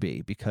it should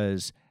be,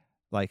 because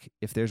like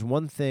if there's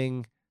one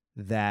thing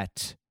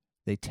that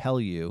they tell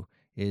you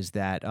is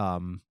that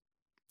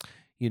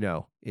you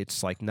know,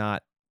 it's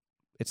not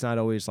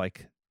always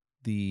like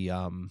the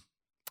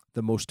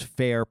most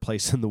fair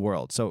place in the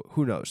world. So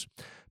who knows?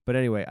 But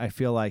anyway, I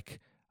feel like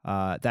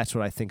that's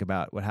what I think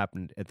about what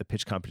happened at the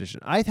pitch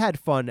competition. I had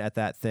fun at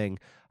that thing.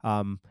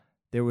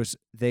 There was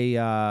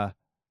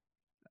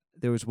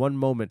one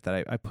moment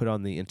that I put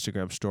on the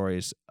Instagram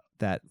stories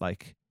that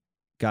like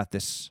got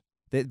this.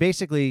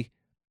 Basically,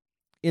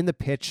 in the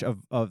pitch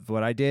of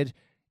what I did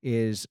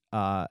is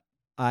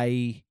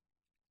Marianne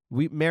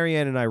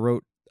and I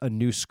wrote a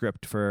new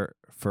script for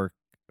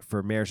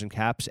Mayors and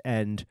Kaps,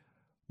 and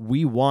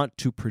we want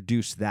to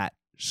produce that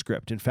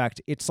script. In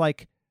fact, it's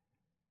like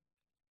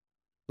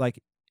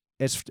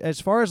as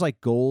far as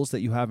like goals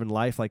that you have in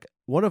life, like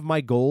one of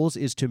my goals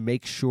is to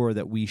make sure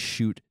that we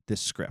shoot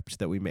this script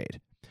that we made.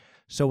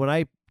 So when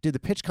I did the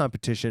pitch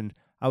competition,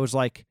 I was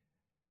like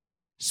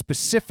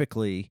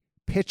specifically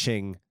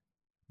pitching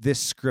this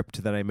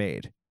script that I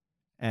made,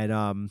 and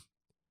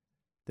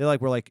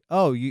we're like,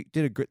 oh, you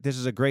did this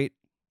is a great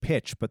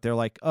pitch, but they're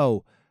like,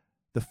 oh,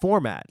 the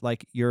format,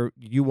 like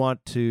you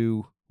want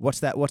to,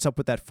 what's up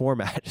with that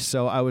format?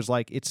 So I was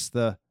like, it's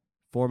the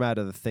format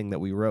of the thing that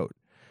we wrote.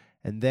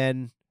 And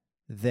then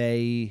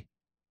they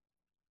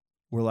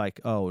were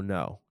like, "Oh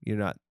no, you're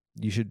not.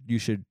 You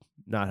should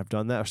not have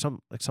done that," or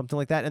something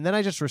like that. And then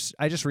I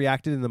just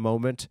reacted in the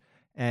moment,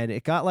 and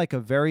it got like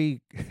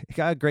it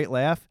got a great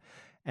laugh,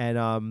 and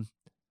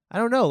I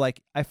don't know,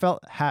 like I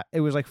felt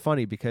it was like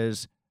funny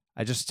because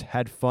I just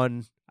had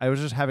fun. I was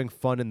just having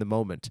fun in the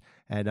moment,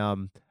 and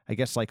I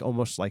guess like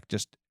almost like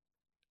just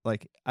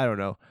like I don't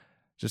know,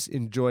 just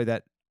enjoy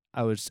that.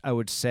 I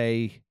would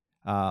say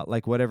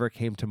like whatever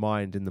came to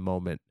mind in the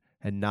moment,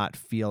 and not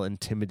feel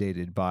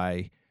intimidated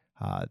by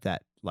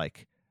that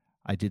like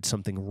I did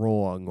something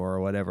wrong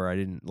or whatever. I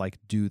didn't like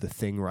do the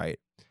thing right.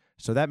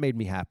 So that made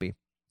me happy.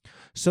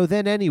 So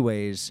then,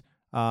 anyways,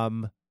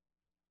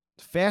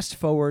 fast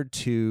forward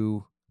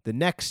to the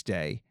next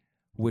day,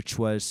 which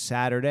was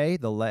Saturday,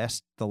 the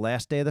last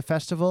day of the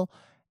festival,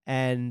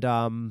 and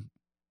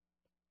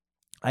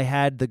I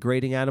had the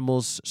Grading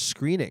Animals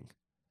screening,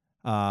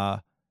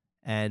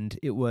 and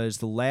it was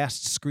the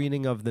last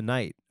screening of the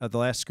night, the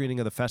last screening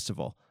of the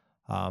festival,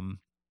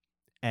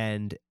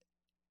 and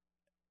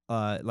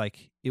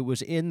like it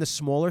was in the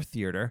smaller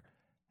theater,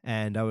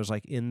 and I was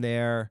like in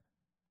there,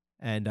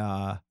 and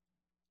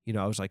you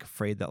know, I was like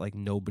afraid that like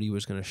nobody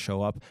was going to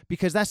show up,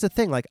 because that's the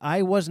thing. Like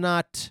I was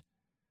not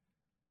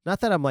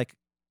that I'm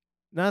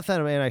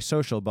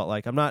antisocial, but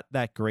like I'm not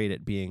that great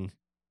at being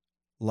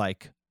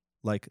like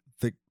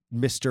the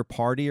Mr.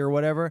 Party or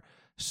whatever.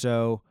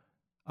 So,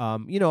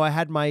 you know, I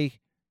had my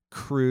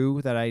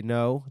crew that I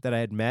know that I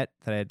had met,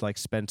 that I had like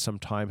spent some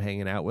time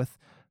hanging out with,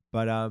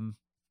 but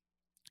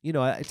you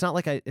know, it's not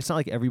like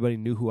everybody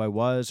knew who I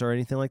was or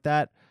anything like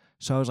that.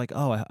 So I was like,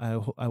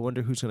 oh, I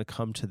wonder who's going to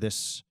come to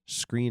this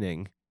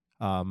screening,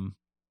 you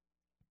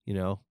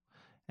know,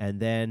 and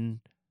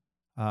then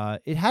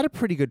it had a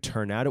pretty good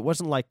turnout. It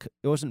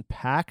wasn't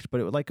packed,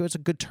 but it was a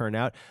good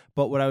turnout.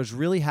 But what I was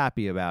really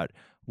happy about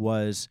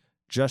was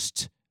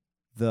just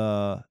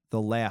the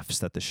laughs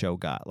that the show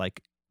got.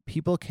 Like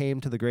people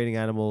came to the Grading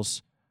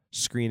Animals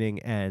screening,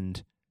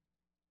 and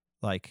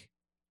like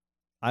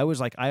I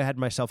had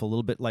myself a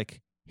little bit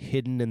like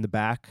hidden in the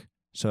back,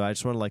 so I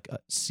just want to like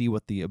see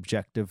what the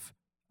objective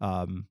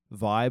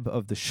vibe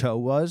of the show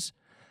was,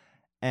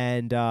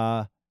 and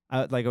I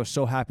was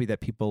so happy that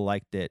people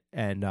liked it,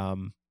 and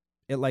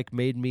it like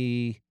made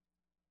me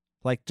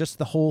like just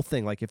the whole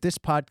thing. Like if this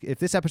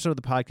episode of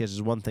the podcast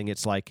is one thing,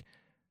 it's like,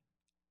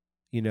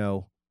 you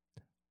know,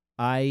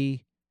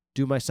 I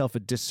do myself a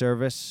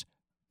disservice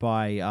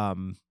by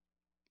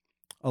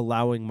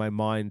allowing my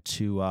mind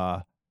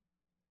to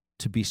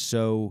be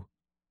so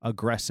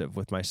aggressive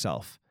with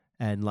myself,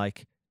 and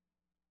like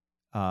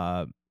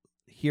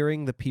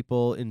hearing the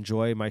people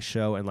enjoy my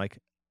show, and like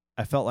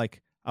I felt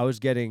like I was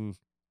getting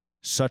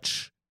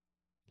such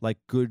like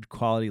good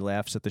quality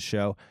laughs at the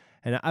show.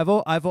 And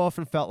I've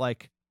often felt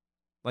like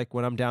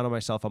when I'm down on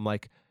myself, I'm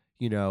like,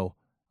 you know,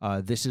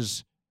 this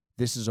is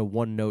a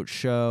one note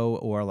show,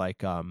 or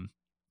like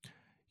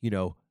you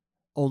know,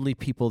 only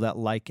people that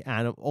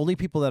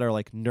are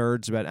like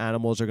nerds about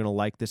animals are gonna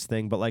like this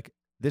thing. But like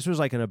this was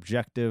like an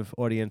objective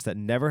audience that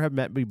never have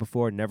met me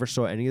before, never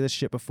saw any of this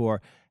shit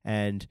before,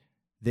 and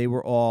they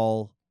were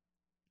all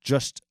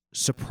just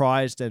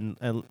surprised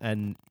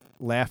and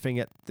laughing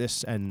at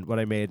this and what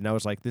I made. And I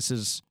was like, this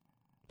is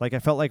like, I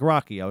felt like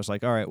Rocky. I was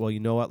like, all right, well, you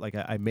know what? Like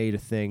I made a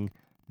thing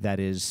that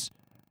is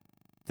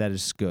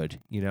good,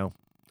 you know?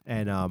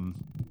 And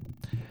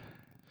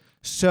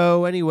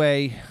so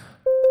anyway,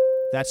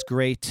 that's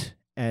great.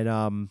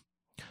 And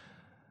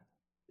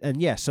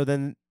yeah, so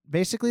then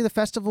basically the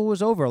festival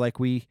was over. Like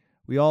we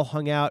all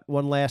hung out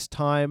one last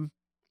time.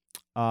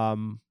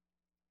 And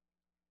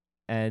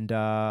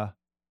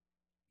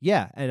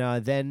yeah,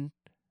 and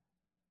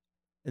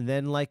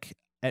then like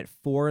at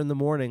 4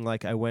 a.m,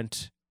 like I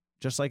went,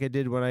 just like I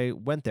did when I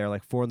went there,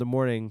 like 4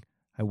 a.m,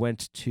 I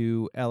went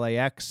to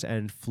LAX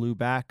and flew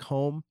back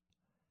home.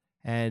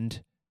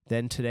 And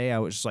then today I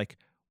was like,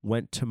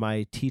 went to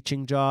my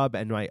teaching job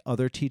and my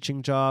other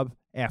teaching job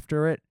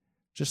after it.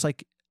 Just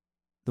like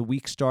the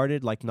week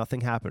started like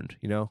nothing happened,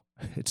 you know?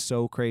 It's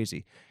so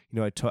crazy. You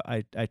know,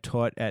 I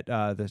taught at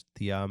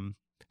the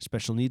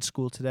special needs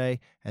school today,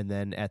 and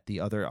then at the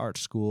other art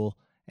school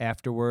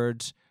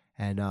afterwards.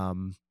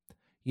 And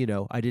you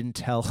know, I didn't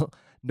tell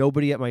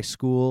nobody at my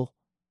school.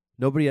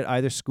 Nobody at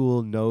either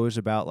school knows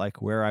about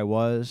like where I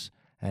was,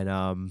 and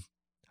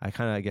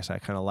I guess I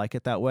kind of like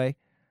it that way.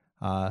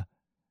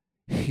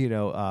 You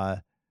know,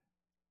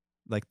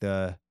 like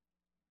the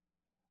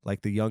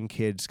young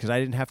kids, because I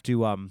didn't have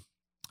to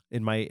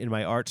in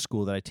my art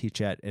school that I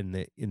teach at in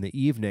the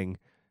evening.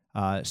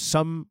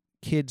 Some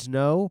kids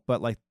know,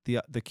 but like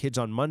the kids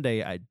on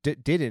Monday I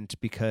didn't,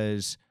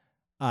 because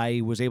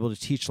I was able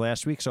to teach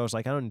last week. So I was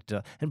like, I don't need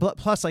to. And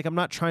plus, like, I'm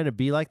not trying to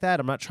be like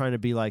that. I'm not trying to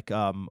be like,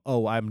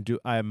 oh, I'm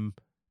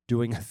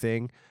doing a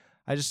thing.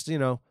 I just, you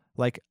know,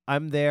 like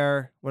I'm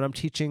there when I'm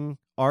teaching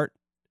art,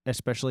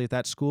 especially at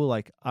that school.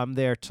 Like I'm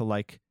there to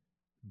like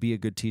be a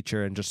good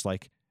teacher and just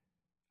like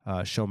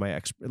show my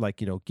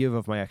like, you know, give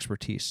of my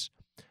expertise.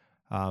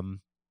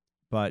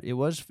 But it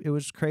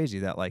was crazy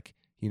that like,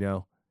 you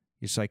know,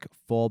 you just like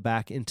fall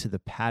back into the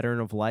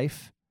pattern of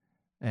life,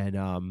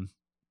 and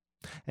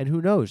And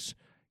who knows,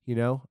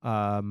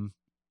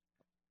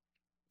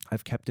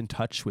 I've kept in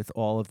touch with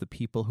all of the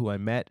people who I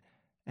met,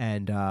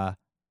 and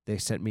they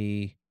sent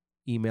me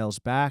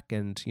emails back,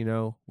 and,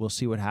 we'll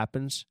see what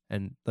happens.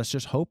 And let's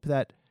just hope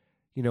that,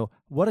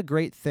 what a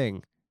great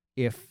thing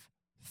if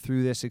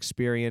through this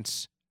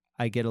experience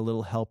I get a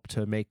little help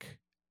to make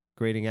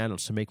grading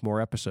annals, to make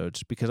more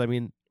episodes. Because, I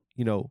mean,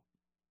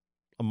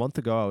 a month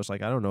ago I was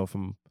like, I don't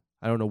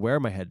know where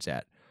my head's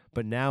at.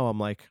 But now I'm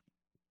like,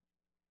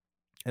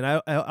 and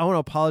I want to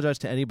apologize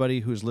to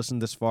anybody who's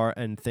listened this far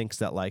and thinks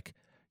that, like,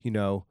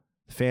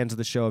 fans of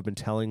the show have been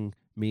telling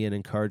me and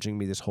encouraging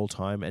me this whole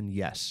time. And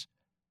yes,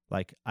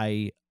 like,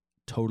 I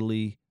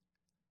totally,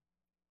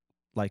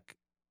 like,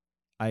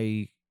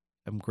 I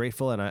am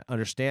grateful and I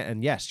understand.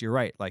 And yes, you're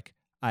right. Like,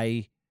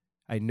 I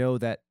know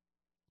that,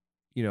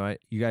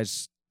 you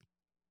guys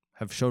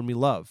have shown me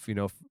love,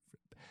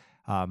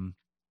 I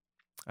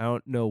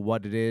don't know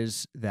what it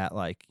is that,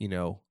 like,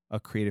 a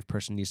creative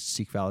person needs to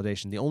seek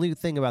validation. The only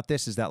thing about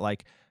this is that,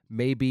 like,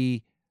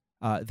 maybe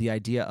the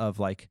idea of,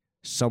 like,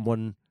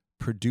 someone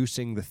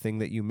producing the thing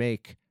that you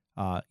make,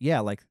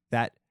 like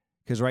that,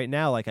 because right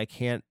now, like, I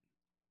can't,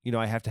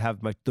 I have to have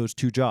those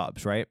two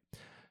jobs, right?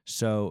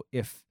 So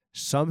if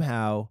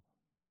somehow,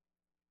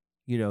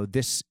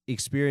 this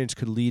experience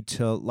could lead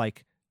to,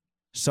 like,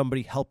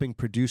 somebody helping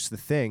produce the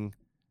thing,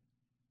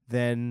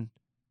 then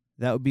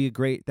that would be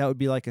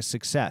like a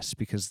success,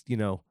 because, I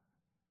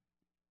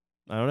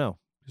don't know.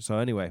 So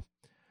anyway,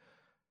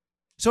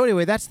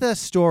 that's the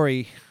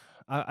story.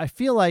 I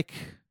feel like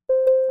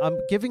I'm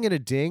giving it a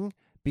ding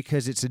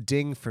because it's a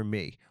ding for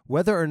me.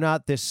 Whether or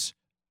not this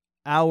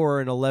hour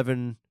and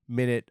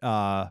 11-minute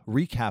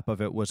recap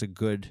of it was a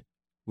good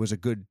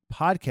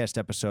podcast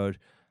episode,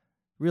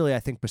 really, I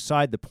think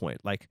beside the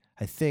point. Like,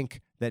 I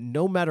think that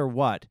no matter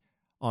what,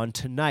 on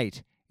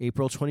tonight,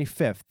 April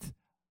 25th,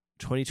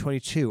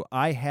 2022,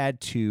 I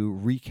had to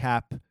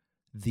recap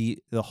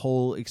the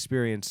whole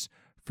experience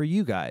for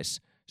you guys,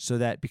 so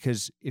that,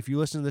 because if you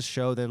listen to this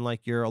show, then,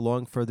 like, you're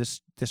along for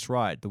this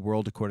ride, the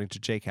world according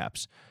to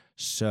Kaps.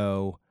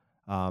 So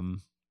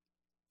I'll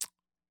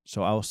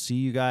see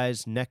you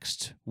guys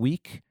next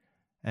week,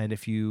 and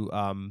if you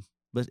are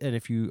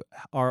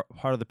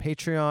part of the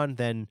Patreon,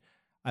 then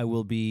I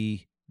will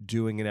be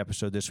doing an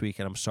episode this week.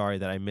 And I'm sorry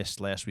that I missed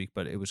last week,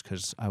 but it was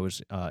because I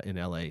was in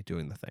LA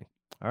doing the thing.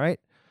 All right.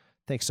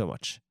 Thanks so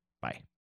much. Bye.